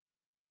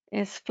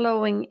 is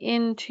flowing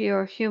into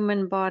your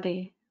human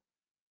body.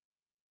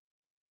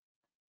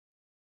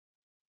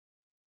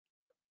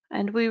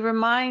 And we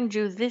remind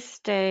you this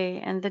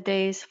day and the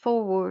days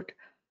forward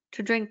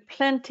to drink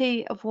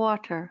plenty of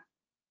water,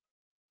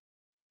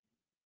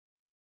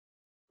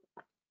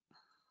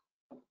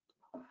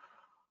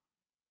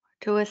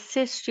 to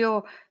assist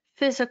your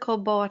physical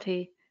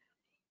body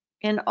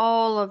in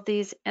all of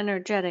these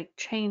energetic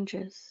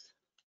changes.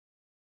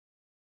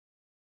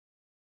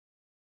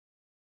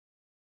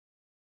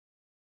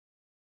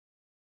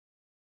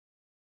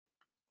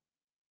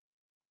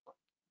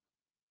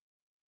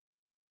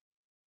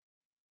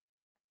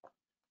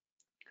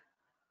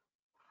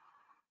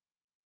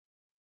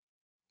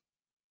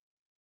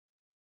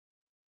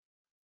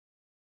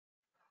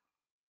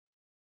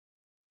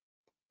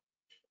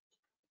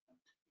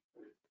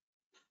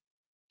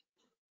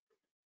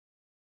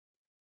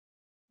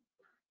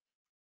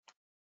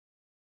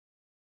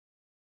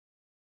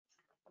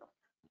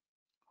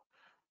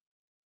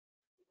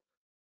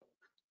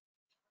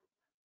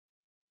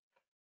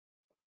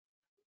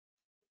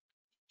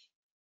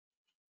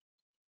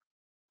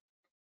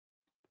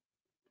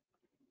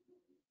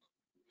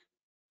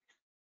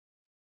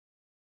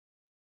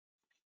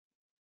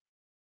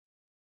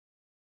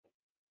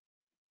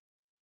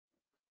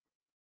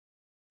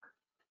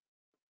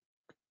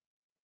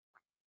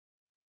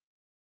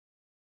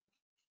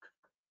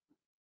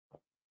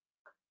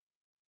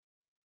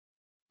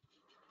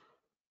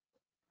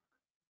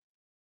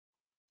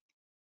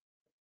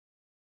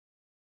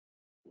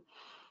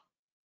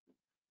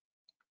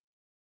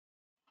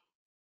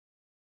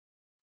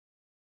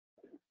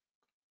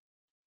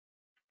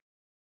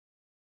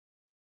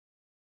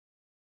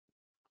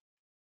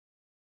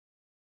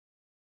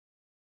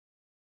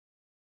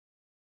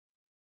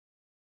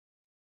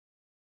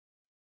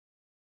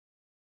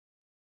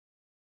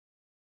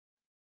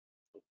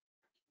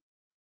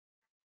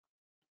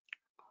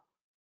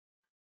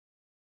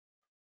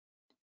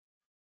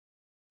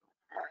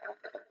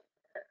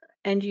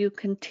 And you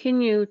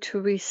continue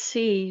to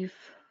receive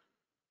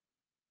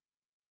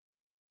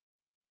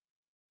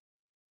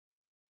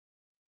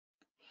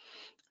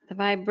the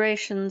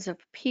vibrations of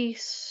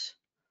peace,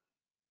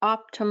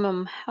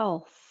 optimum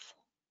health.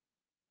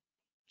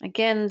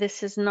 Again,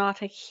 this is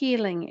not a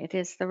healing, it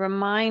is the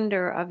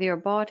reminder of your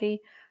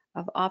body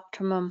of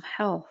optimum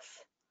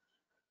health.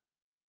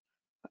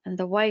 And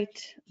the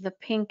white, the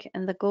pink,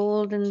 and the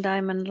golden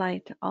diamond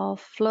light all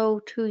flow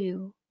to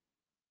you.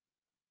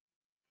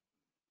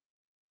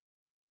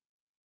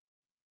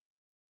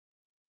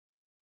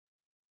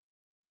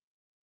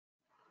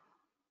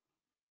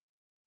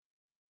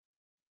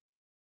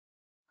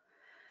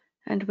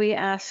 And we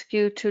ask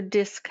you to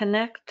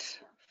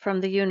disconnect from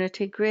the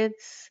unity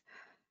grids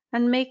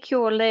and make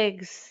your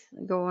legs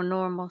your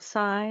normal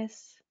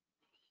size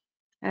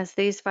as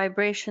these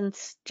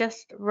vibrations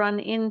just run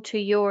into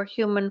your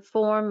human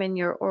form in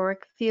your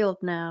auric field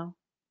now.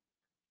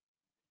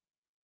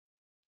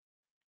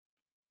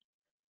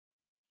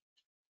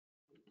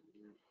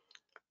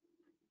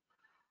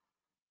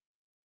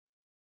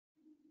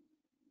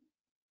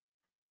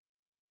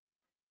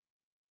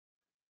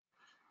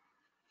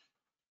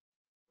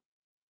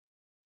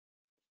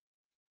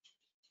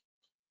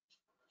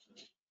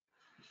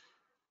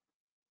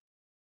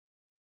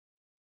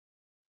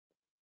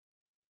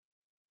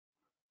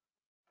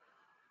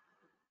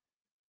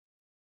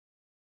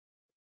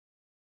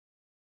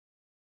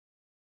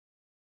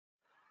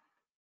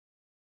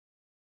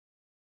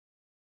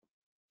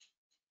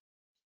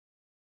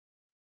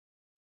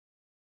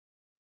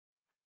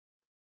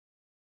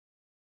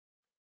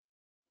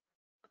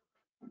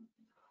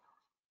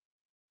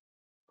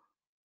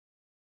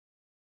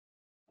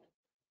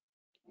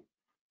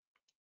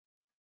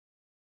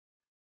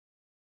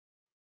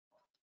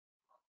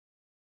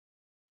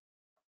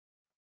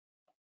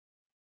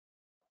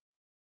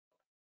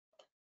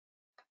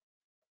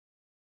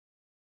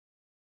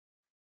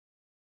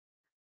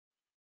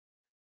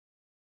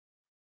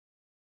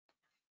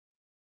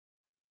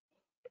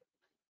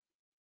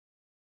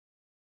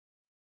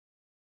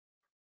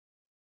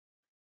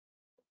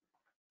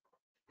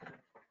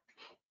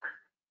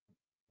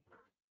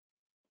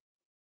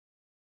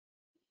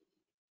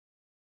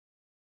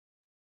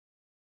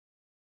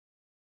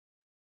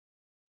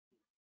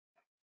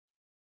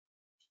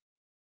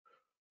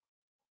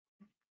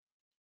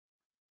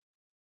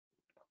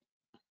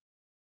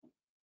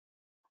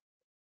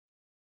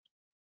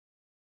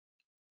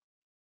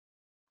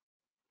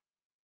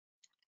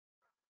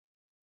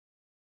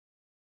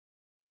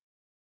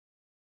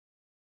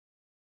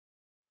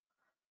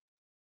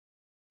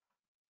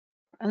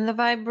 And the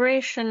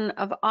vibration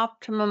of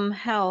optimum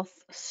health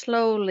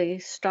slowly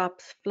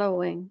stops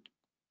flowing.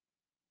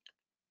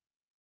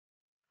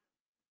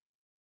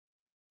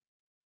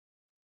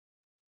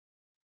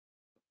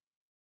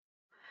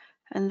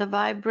 And the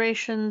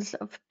vibrations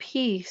of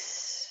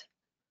peace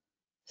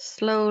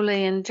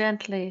slowly and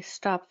gently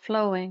stop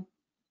flowing.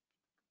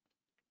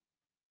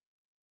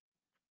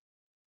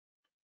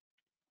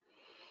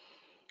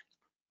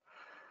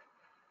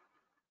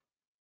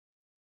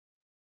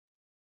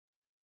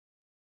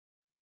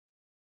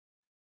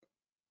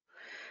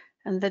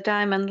 And the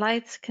diamond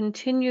lights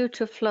continue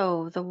to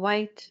flow, the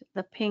white,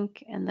 the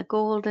pink, and the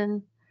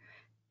golden,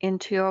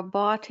 into your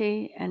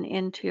body and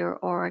into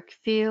your auric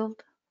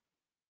field.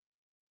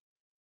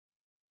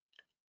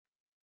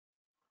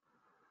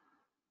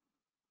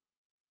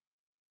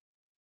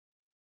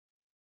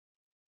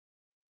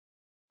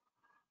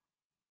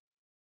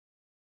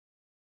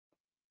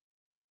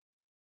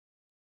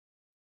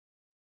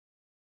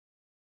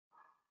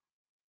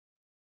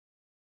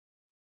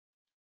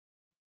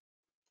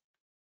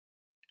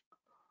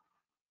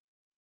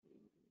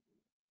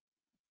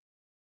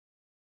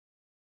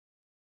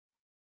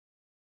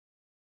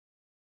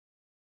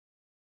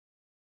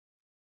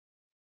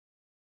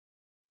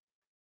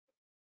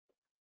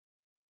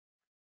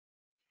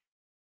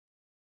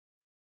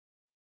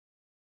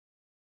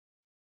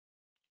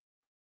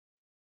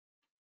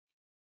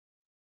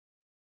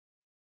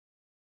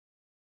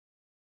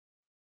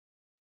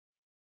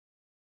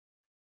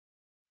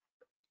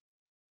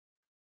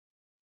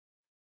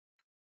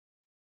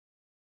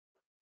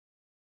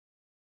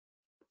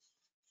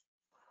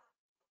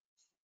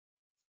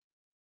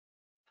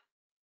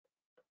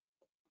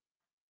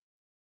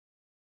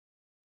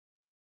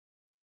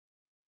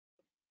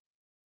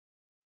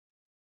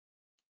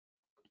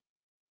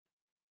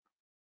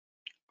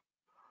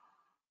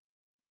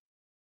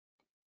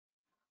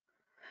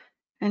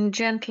 And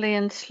gently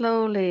and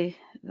slowly,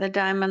 the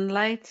diamond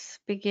lights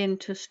begin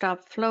to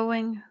stop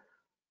flowing.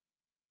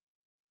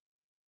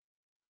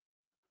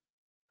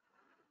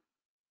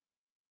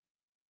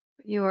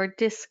 You are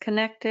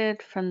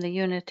disconnected from the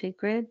unity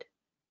grid.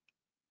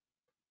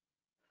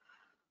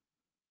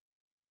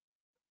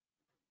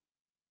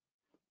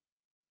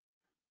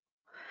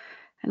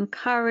 And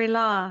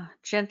Karila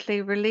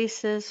gently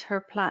releases her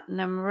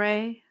platinum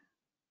ray.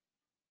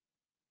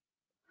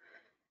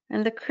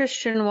 And the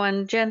Christian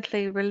one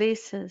gently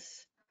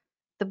releases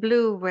the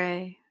blue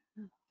ray,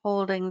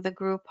 holding the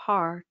group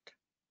heart.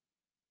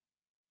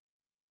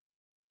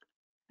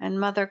 And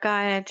Mother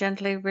Gaia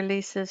gently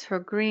releases her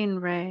green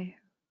ray.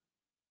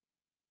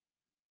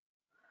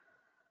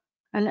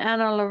 And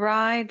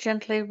Analarai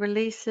gently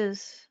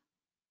releases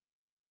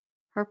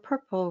her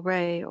purple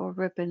ray or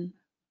ribbon.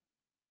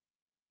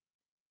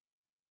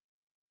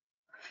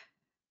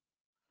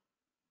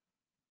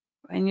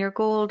 And your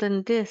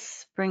golden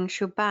disc brings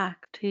you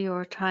back to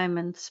your time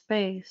and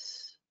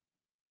space.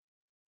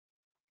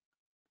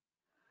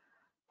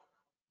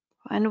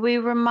 And we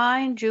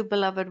remind you,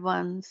 beloved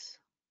ones,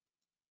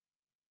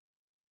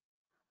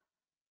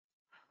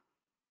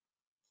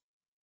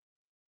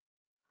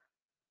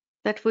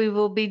 that we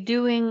will be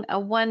doing a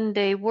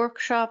one-day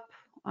workshop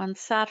on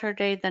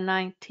Saturday the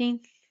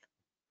 19th.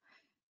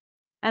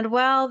 And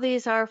while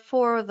these are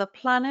for the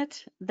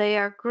planet, they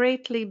are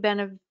greatly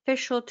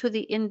beneficial to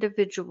the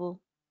individual.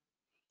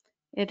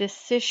 It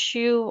assists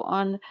you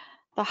on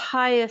the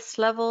highest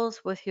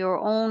levels with your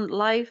own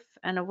life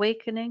and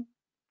awakening.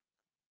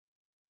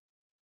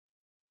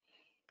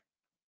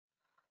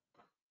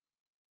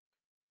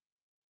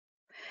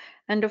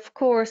 And of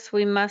course,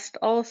 we must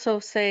also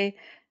say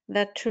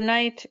that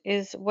tonight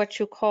is what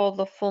you call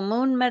the full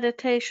moon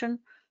meditation.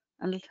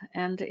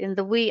 And in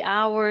the wee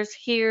hours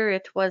here,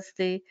 it was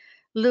the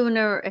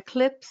lunar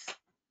eclipse.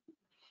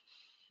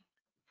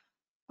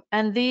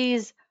 And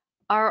these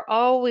are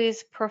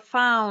always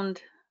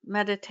profound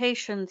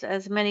meditations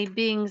as many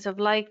beings of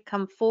light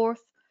come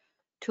forth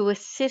to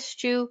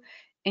assist you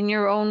in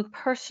your own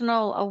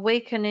personal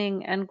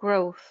awakening and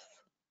growth.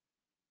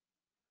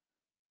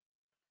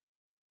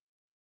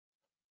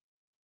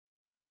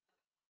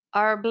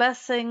 Our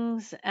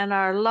blessings and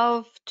our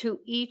love to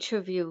each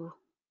of you.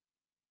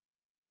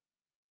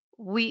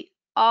 We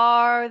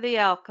are the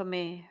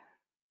alchemy.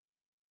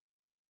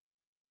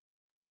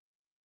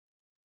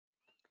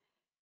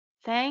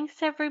 Thanks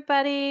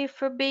everybody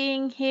for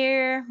being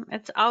here.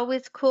 It's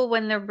always cool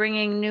when they're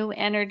bringing new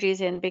energies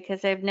in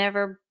because I've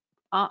never,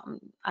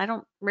 I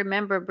don't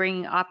remember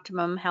bringing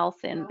Optimum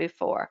Health in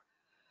before.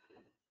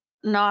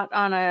 Not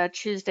on a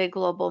Tuesday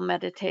global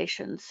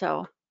meditation.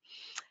 So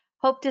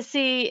hope to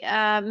see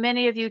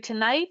many of you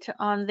tonight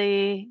on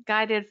the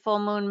guided full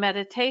moon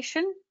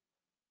meditation.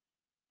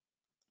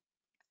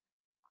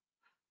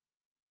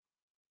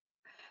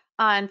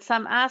 And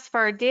some ask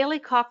for a daily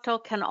cocktail.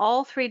 Can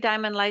all 3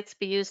 diamond lights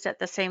be used at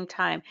the same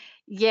time?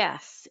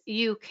 Yes,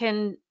 you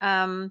can.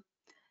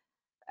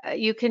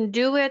 You can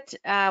do it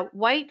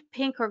white,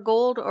 pink, or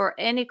gold, or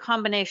any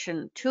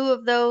combination. 2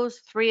 of those,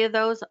 3 of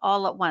those,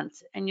 all at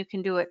once, and you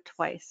can do it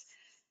twice.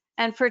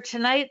 And for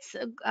tonight's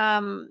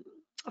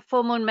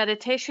full moon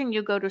meditation,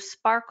 you go to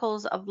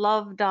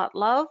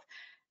sparklesoflove.love,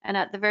 and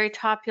at the very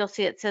top, you'll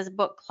see it says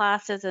book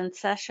classes and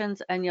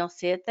sessions, and you'll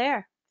see it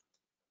there.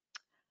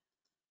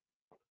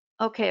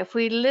 Okay, if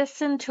we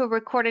listen to a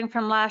recording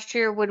from last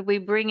year, would we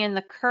bring in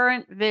the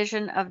current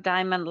vision of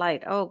diamond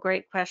light? Oh,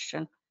 great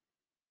question.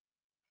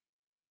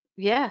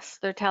 Yes,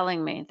 they're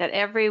telling me that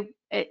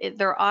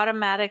they're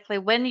automatically,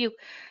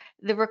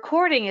 the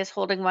recording is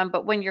holding one,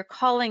 but when you're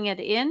calling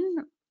it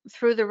in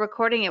through the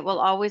recording, it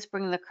will always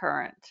bring the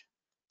current.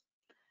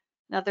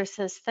 Another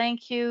says,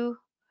 thank you.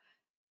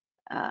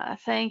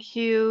 Thank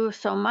you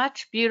so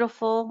much.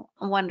 Beautiful,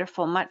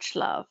 wonderful, much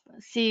love.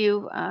 See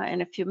you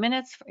in a few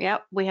minutes.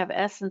 Yep, we have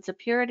essence of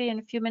purity in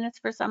a few minutes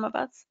for some of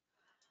us.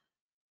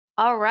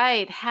 All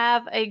right,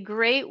 have a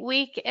great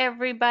week,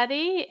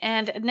 everybody.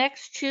 And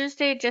next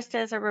Tuesday, just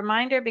as a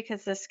reminder,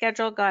 because the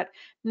schedule got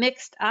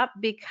mixed up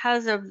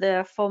because of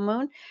the full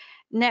moon,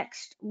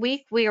 next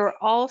week we are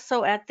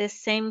also at this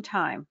same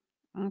time,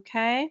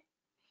 okay?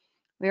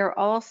 We are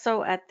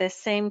also at this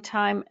same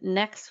time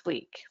next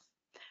week.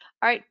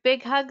 All right,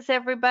 big hugs,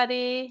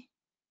 everybody.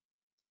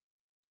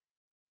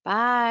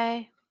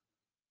 Bye.